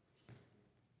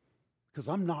 Because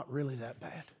I'm not really that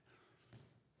bad.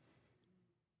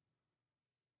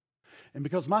 And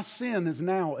because my sin is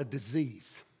now a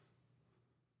disease.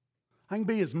 I can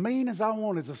be as mean as I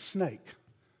want as a snake.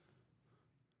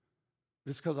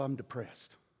 Just because I'm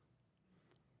depressed.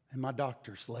 And my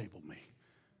doctors label me.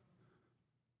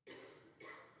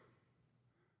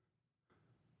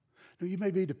 No, you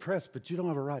may be depressed, but you don't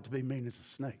have a right to be mean as a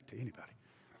snake to anybody.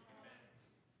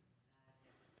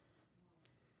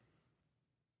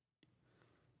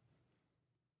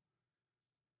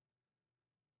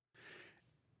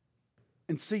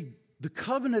 And see, the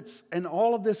covenants and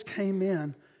all of this came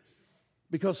in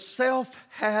because self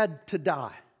had to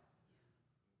die.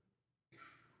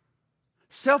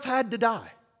 Self had to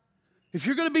die. If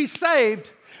you're going to be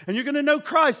saved and you're going to know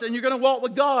Christ and you're going to walk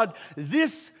with God,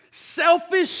 this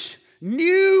selfish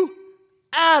new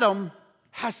Adam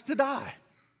has to die.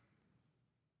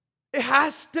 It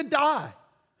has to die.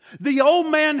 The old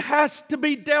man has to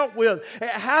be dealt with. It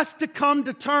has to come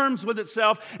to terms with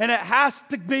itself, and it has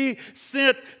to be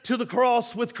sent to the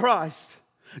cross with Christ.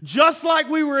 Just like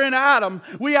we were in Adam,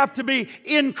 we have to be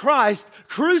in Christ,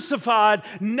 crucified,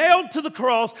 nailed to the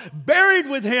cross, buried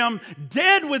with Him,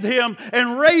 dead with Him,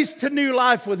 and raised to new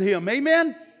life with Him.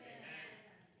 Amen?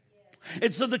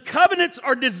 And so the covenants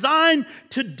are designed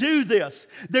to do this.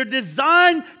 They're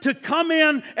designed to come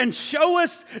in and show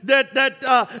us that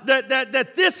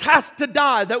this has to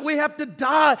die, that we have to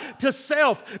die to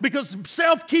self, because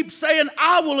self keeps saying,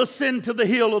 I will ascend to the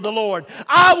hill of the Lord.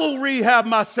 I will rehab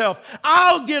myself.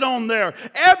 I'll get on there.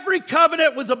 Every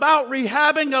covenant was about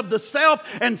rehabbing of the self,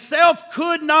 and self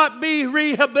could not be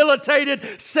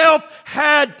rehabilitated. Self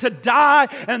had to die,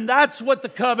 and that's what the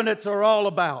covenants are all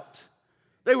about.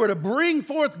 They were to bring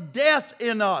forth death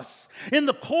in us. In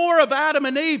the core of Adam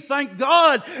and Eve, thank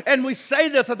God. And we say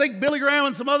this, I think Billy Graham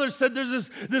and some others said there's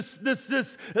this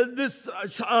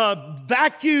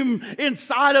vacuum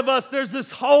inside of us. There's this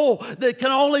hole that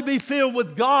can only be filled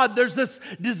with God. There's this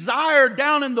desire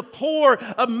down in the core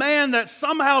of man that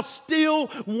somehow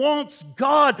still wants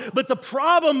God. But the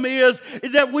problem is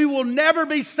that we will never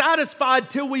be satisfied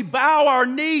till we bow our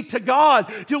knee to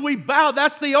God. Till we bow.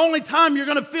 That's the only time you're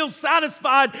going to feel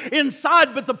satisfied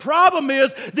inside. But the problem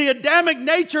is the Adamic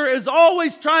nature is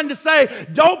always trying to say,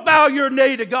 don't bow your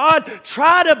knee to God.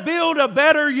 Try to build a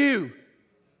better you.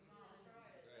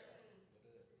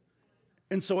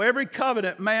 And so every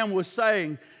covenant man was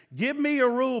saying, give me a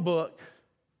rule book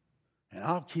and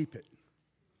I'll keep it.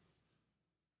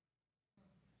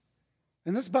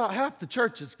 And that's about half the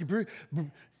churches.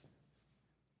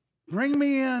 Bring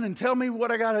me in and tell me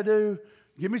what I got to do.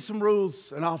 Give me some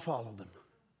rules and I'll follow them.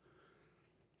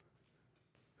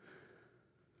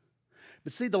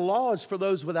 But see, the law is for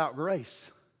those without grace.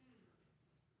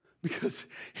 Because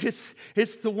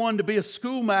it's the one to be a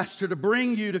schoolmaster to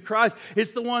bring you to Christ. It's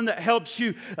the one that helps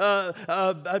you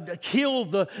kill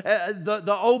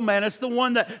the old man. It's the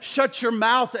one that shuts your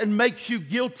mouth and makes you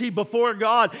guilty before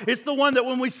God. It's the one that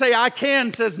when we say I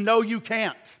can says no you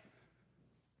can't.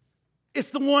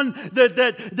 It's the one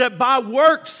that by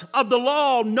works of the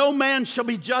law no man shall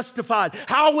be justified.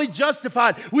 How are we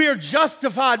justified? We are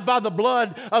justified by the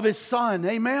blood of His Son.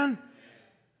 Amen?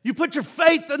 You put your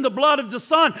faith in the blood of the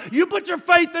Son. You put your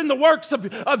faith in the works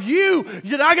of you.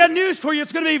 I got news for you.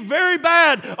 It's going to be very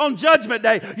bad on Judgment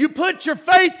Day. You put your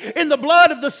faith in the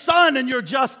blood of the Son and you're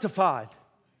justified.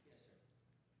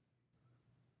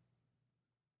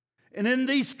 And in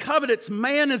these covenants,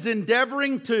 man is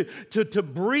endeavoring to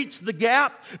breach the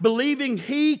gap, believing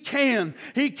he can.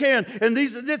 He can. And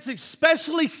it's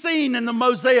especially seen in the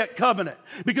Mosaic covenant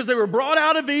because they were brought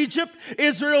out of Egypt.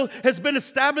 Israel has been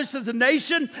established as a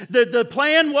nation. The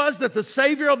plan was that the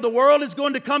Savior of the world is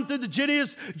going to come through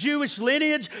the Jewish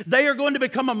lineage. They are going to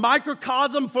become a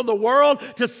microcosm for the world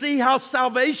to see how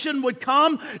salvation would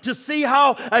come, to see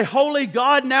how a holy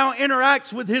God now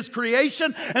interacts with His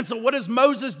creation. And so what does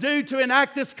Moses do to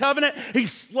enact this covenant? He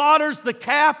slaughters the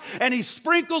calf and he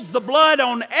sprinkles the blood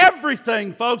on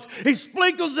everything, folks. He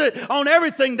sprinkles it on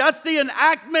everything. That's the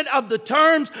enactment of the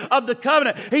terms of the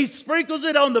covenant. He sprinkles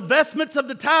it on the vestments of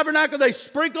the tabernacle. They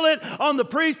sprinkle it on the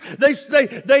priests. They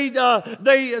sprinkle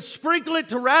it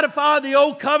to ratify the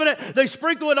old covenant. They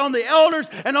sprinkle it on the elders.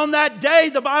 And on that day,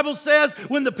 the Bible says,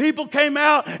 when the people came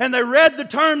out and they read the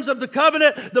terms of the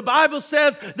covenant, the Bible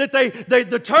says that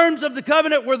the terms of the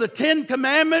covenant were the 10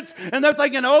 Commandments. And they're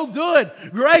thinking, oh, good,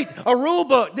 great, a rule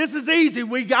book. This is easy.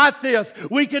 We got this.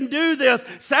 We can do this.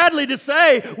 Sadly to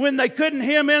say, when they couldn't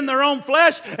hem in their own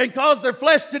flesh and cause their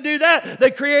flesh to do that, they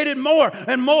created more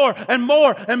and more and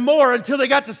more and more until they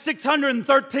got to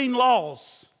 613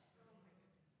 laws.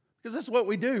 Because that's what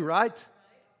we do, right?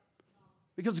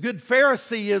 Because good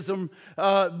Phariseeism,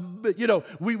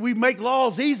 we make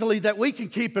laws easily that we can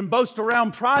keep and boast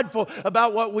around prideful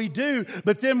about what we do.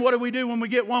 But then what do we do when we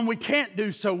get one we can't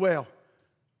do so well?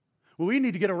 Well, we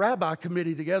need to get a rabbi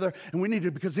committee together, and we need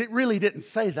to, because it really didn't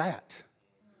say that.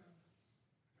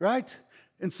 Right?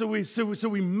 And so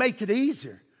we make it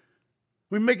easier.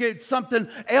 We make it something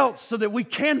else so that we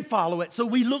can follow it, so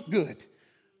we look good.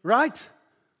 Right?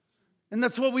 And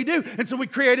that's what we do. And so we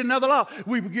create another law.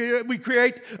 We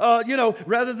create,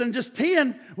 rather than just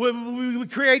 10, we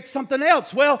create something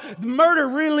else. Well, murder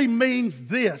really means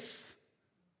this.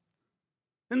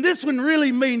 And this one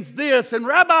really means this. And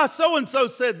Rabbi so-and-so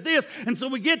said this. And so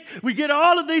we get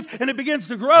all of these, and it begins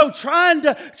to grow, trying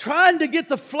to get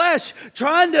the flesh,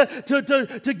 trying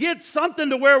to get something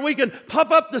to where we can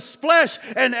puff up this flesh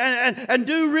and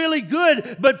do really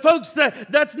good. But folks,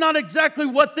 that's not exactly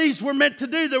what these were meant to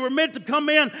do. They were meant to come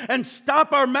in and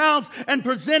stop our mouths and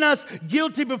present us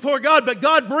guilty before God. But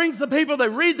God brings the people, they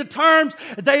read the terms,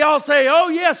 they all say, oh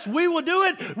yes, we will do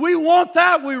it. We want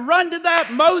that. We run to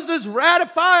that. Moses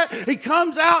ratified. He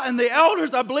comes out, and the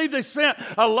elders, I believe they spent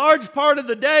a large part of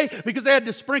the day because they had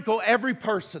to sprinkle every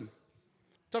person.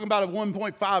 Talking about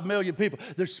 1.5 million people.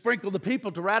 They sprinkle the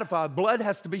people to ratify. Blood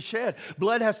has to be shed.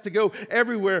 Blood has to go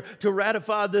everywhere to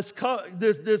ratify this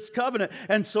covenant.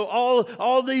 And so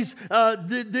all these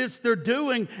this they're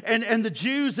doing, and the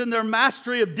Jews in their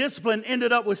mastery of discipline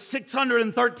ended up with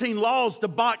 613 laws to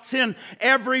box in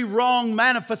every wrong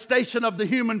manifestation of the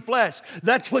human flesh.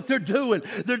 That's what they're doing.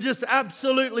 They're just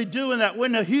absolutely doing that.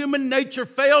 When the human nature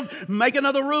failed, make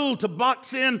another rule to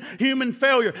box in human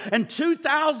failure. And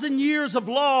 2,000 years of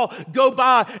law go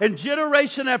by, and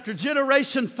generation after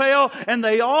generation fail, and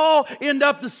they all end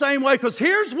up the same way. Because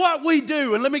here's what we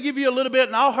do, and let me give you a little bit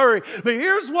and I'll hurry, but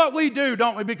here's what we do,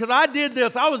 don't we? Because I did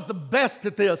this. I was the best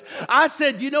at this. I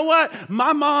said, you know what?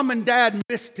 My mom and dad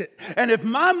missed it. And if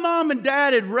my mom and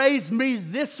dad had raised me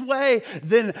this way,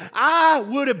 then I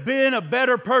would have been a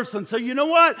better person. So you know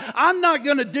what? I'm not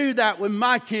going to do that with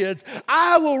my kids.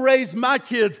 I will raise my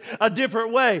kids a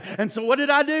different way. And so what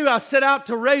did I do? I set out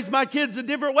to raise my kids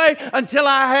a different way until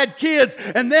I had kids.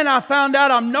 And then I found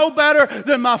out I'm no better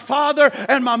than my father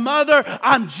and my mother.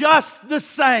 I'm just the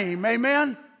same.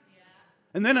 Amen?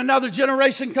 And then another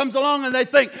generation comes along and they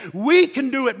think, we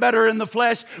can do it better in the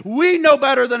flesh. We know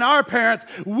better than our parents.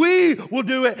 We will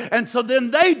do it. And so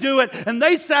then they do it, and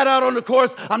they sat out on the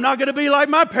course. I'm not going to be like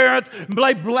my parents.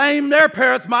 They blame their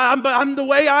parents. I'm the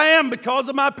way I am because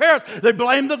of my parents. They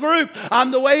blame the group.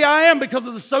 I'm the way I am because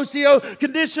of the socio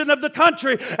condition of the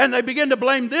country. And they begin to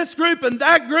blame this group and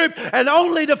that group, and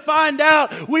only to find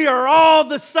out we are all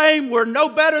the same. We're no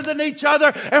better than each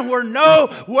other, and we're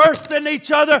no worse than each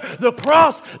other. The cross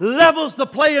levels the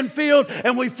playing field,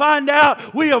 and we find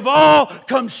out we have all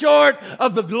come short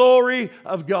of the glory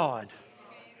of God.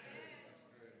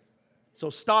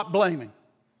 So stop blaming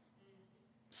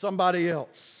somebody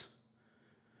else.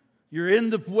 You're in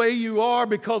the way you are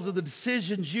because of the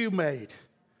decisions you made.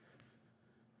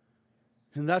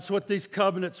 And that's what these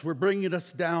covenants were bringing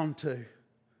us down to.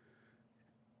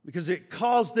 Because it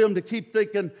caused them to keep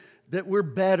thinking that we're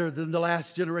better than the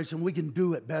last generation. We can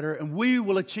do it better, and we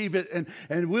will achieve it,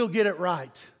 and we'll get it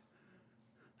right.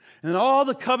 And all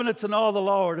the covenants and all the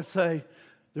law are to say,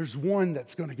 there's one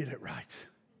that's going to get it right.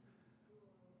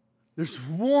 There's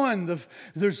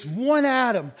one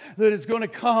Adam that is going to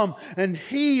come, and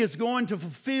he is going to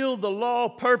fulfill the law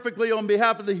perfectly on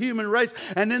behalf of the human race.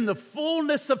 And in the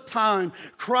fullness of time,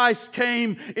 Christ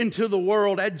came into the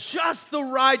world. At just the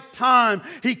right time,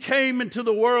 he came into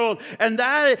the world. And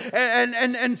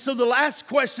so the last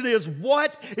question is,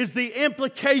 what is the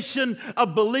implication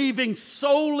of believing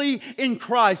solely in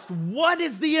Christ? What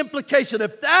is the implication?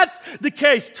 If that's the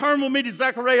case, turn with me to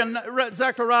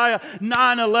Zechariah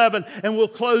 9:11. And we'll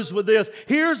close with this.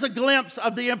 Here's a glimpse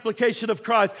of the implication of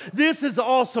Christ. This is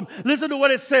awesome. Listen to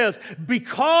what it says.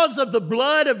 Because of the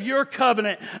blood of your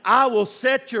covenant, I will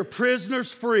set your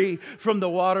prisoners free from the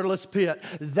waterless pit.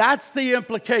 That's the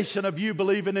implication of you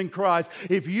believing in Christ.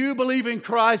 If you believe in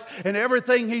Christ and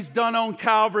everything He's done on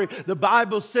Calvary, the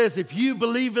Bible says if you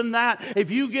believe in that, if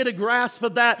you get a grasp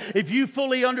of that, if you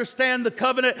fully understand the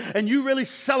covenant and you really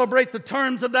celebrate the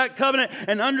terms of that covenant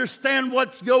and understand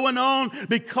what's going on,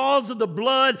 because of the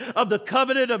blood of the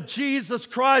covenant of Jesus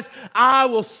Christ, I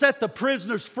will set the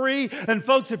prisoners free. And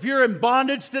folks, if you're in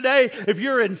bondage today, if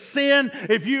you're in sin,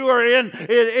 if you are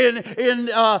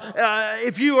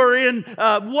if you are in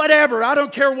whatever, I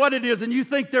don't care what it is, and you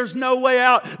think there's no way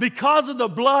out, because of the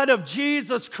blood of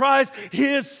Jesus Christ,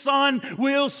 His Son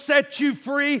will set you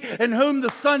free, and whom the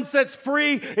Son sets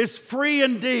free is free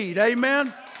indeed.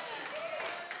 Amen.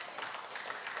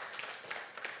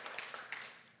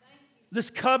 This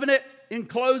covenant, in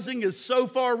closing, is so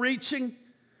far-reaching,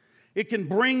 it can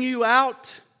bring you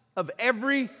out of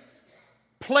every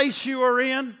place you are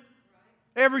in,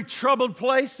 every troubled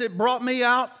place. It brought me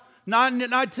out.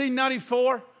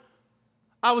 1994,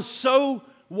 I was so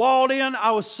walled in,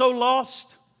 I was so lost.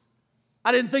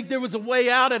 I didn't think there was a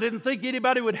way out. I didn't think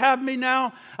anybody would have me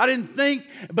now. I didn't think,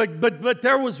 but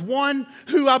there was one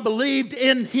who I believed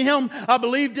in Him. I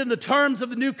believed in the terms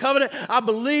of the new covenant. I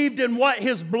believed in what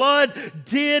His blood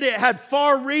did. It had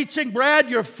far-reaching. Brad,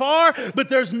 you're far, but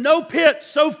there's no pit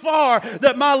so far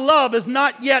that my love is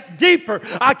not yet deeper.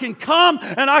 I can come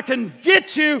and I can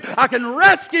get you. I can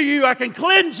rescue you. I can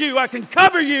cleanse you. I can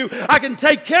cover you. I can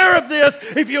take care of this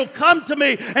if you'll come to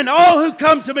me. And all who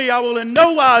come to me, I will in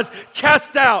no wise cast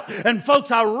out. And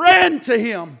folks, I ran to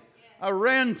Him. I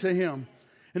ran to Him.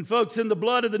 And folks, in the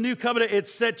blood of the new covenant, it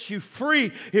sets you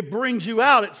free. It brings you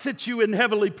out. It sets you in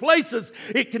heavenly places.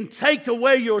 It can take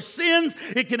away your sins.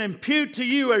 It can impute to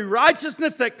you a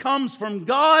righteousness that comes from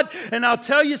God. And I'll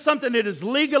tell you something, it is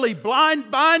legally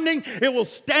binding. It will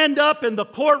stand up in the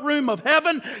courtroom of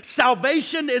heaven.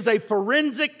 Salvation is a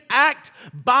forensic act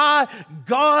by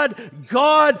God.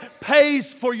 God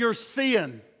pays for your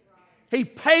sin. He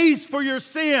pays for your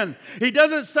sin. He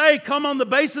doesn't say, come on the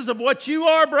basis of what you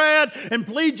are, Brad, and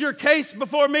plead your case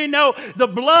before me. No, the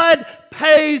blood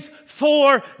pays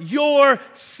for your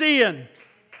sin.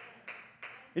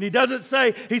 And He doesn't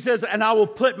say, He says, and I will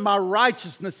put my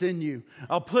righteousness in you.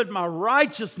 I'll put my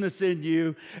righteousness in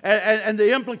you. And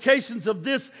the implications of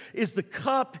this is the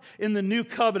cup in the new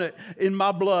covenant in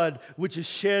my blood, which is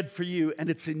shed for you. And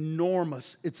it's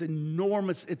enormous. It's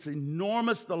enormous. It's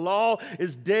enormous. The law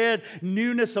is dead.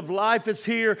 Newness of life is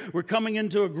here. We're coming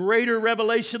into a greater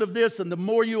revelation of this. And the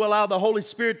more you allow the Holy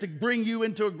Spirit to bring you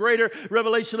into a greater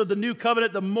revelation of the new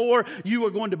covenant, the more you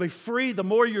are going to be free, the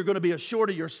more you're going to be assured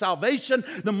of your salvation,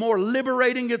 the more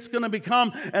liberating it's going to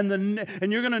become, and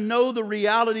you're going to know the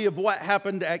reality of what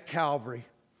happened at Calvary.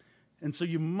 And so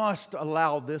you must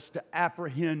allow this to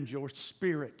apprehend your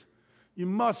spirit. You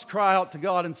must cry out to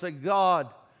God and say, God,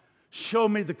 show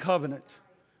me the covenant.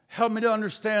 Help me to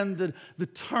understand the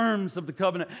terms of the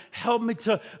covenant. Help me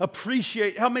to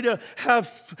appreciate. Help me to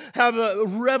have a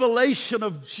revelation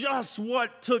of just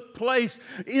what took place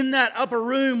in that upper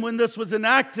room when this was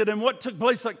enacted, and what took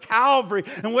place at Calvary,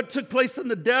 and what took place in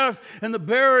the death and the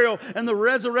burial and the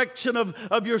resurrection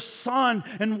of your Son,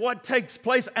 and what takes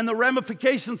place, and the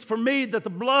ramifications for me that the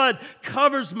blood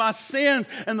covers my sins,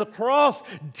 and the cross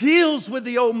deals with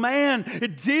the old man.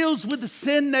 It deals with the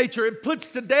sin nature. It puts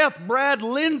to death Brad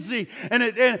Lindsay. And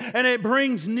it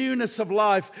brings newness of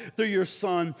life through your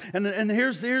Son. And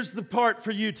here's the part for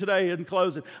you today in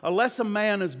closing. Unless a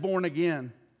man is born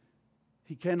again,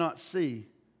 he cannot see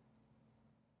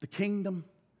the kingdom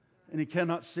and he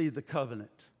cannot see the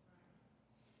covenant.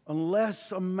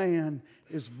 Unless a man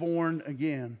is born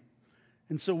again.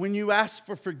 And so when you ask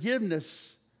for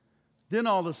forgiveness, then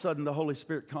all of a sudden the Holy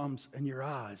Spirit comes and your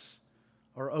eyes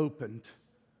are opened.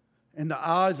 And the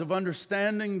eyes of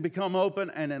understanding become open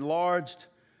and enlarged.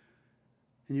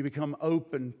 And you become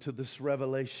open to this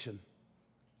revelation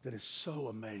that is so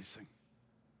amazing.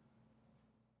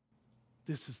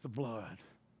 This is the blood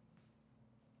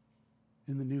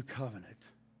in the new covenant,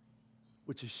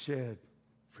 which is shed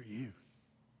for you.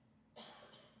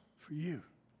 For you.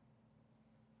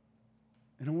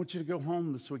 And I want you to go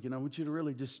home this weekend. I want you to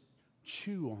really just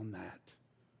chew on that.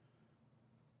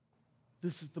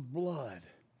 This is the blood.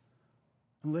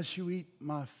 Unless you eat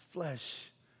my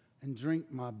flesh and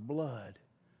drink my blood,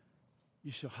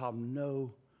 you shall have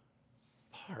no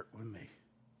part with me.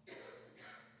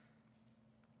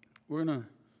 We're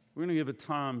gonna give a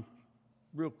time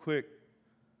real quick.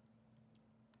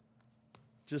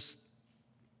 Just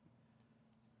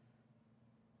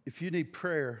if you need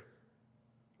prayer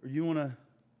or you want to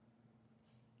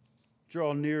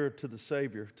draw nearer to the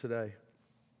Savior today,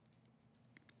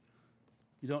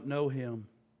 you don't know Him,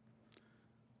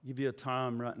 I'll give you a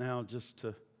time right now just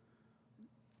to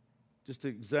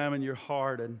examine your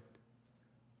heart, and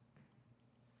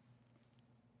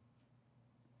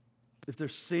if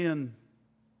there's sin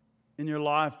in your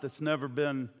life that's never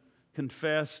been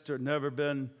confessed or never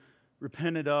been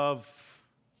repented of.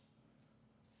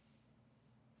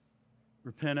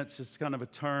 Repentance is kind of a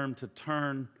term to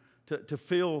turn, to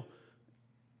feel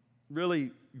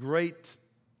really great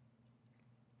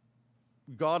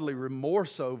godly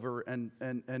remorse over and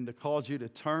to cause you to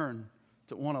turn,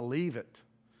 to want to leave it.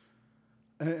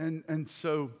 And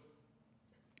so,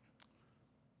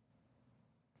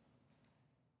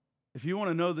 if you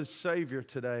want to know this Savior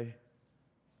today,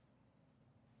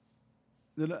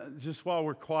 then just while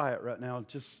we're quiet right now,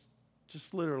 just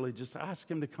literally, just ask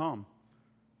Him to come.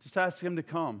 Just ask Him to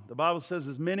come. The Bible says,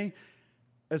 as many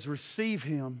as receive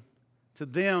Him, to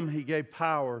them He gave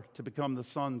power to become the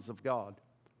sons of God.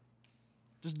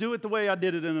 Just do it the way I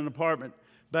did it in an apartment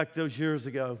back those years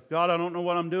ago. God, I don't know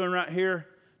what I'm doing right here.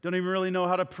 Don't even really know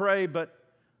how to pray, but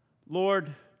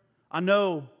Lord, I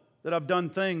know that I've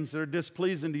done things that are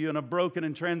displeasing to you, and I've broken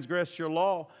and transgressed your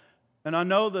law. And I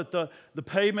know that the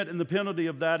payment and the penalty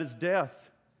of that is death.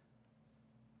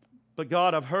 But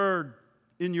God, I've heard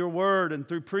in your word and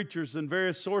through preachers and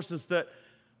various sources that,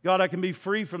 God, I can be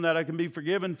free from that. I can be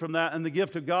forgiven from that. And the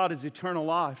gift of God is eternal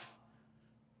life.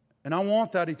 And I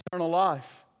want that eternal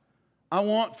life. I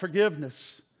want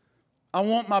forgiveness. I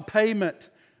want my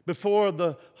payment before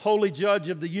the holy judge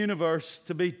of the universe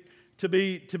to be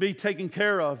taken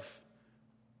care of.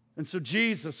 And so,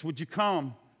 Jesus, would you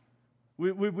come?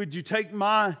 Would you take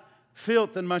my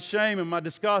filth and my shame and my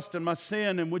disgust and my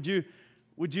sin, and would you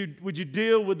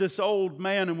deal with this old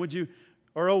man and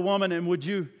or old woman, and would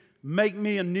you make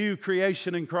me a new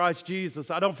creation in Christ Jesus?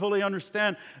 I don't fully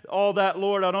understand all that,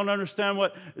 Lord. I don't understand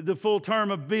what the full term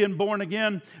of being born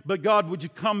again, but God, would you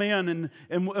come in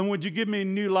and would you give me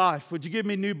new life? Would you give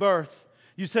me new birth?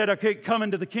 You said I can't come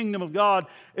into the kingdom of God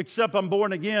except I'm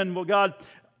born again. Well, God,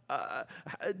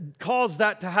 cause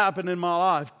that to happen in my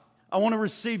life. I want to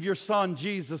receive your Son,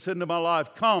 Jesus, into my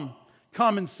life. Come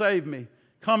and save me.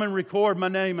 Come and record my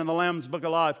name in the Lamb's Book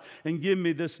of Life and give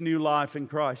me this new life in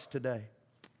Christ today.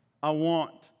 I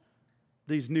want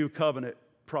these new covenant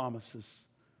promises.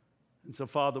 And so,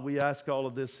 Father, we ask all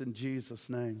of this in Jesus'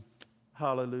 name.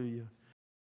 Hallelujah.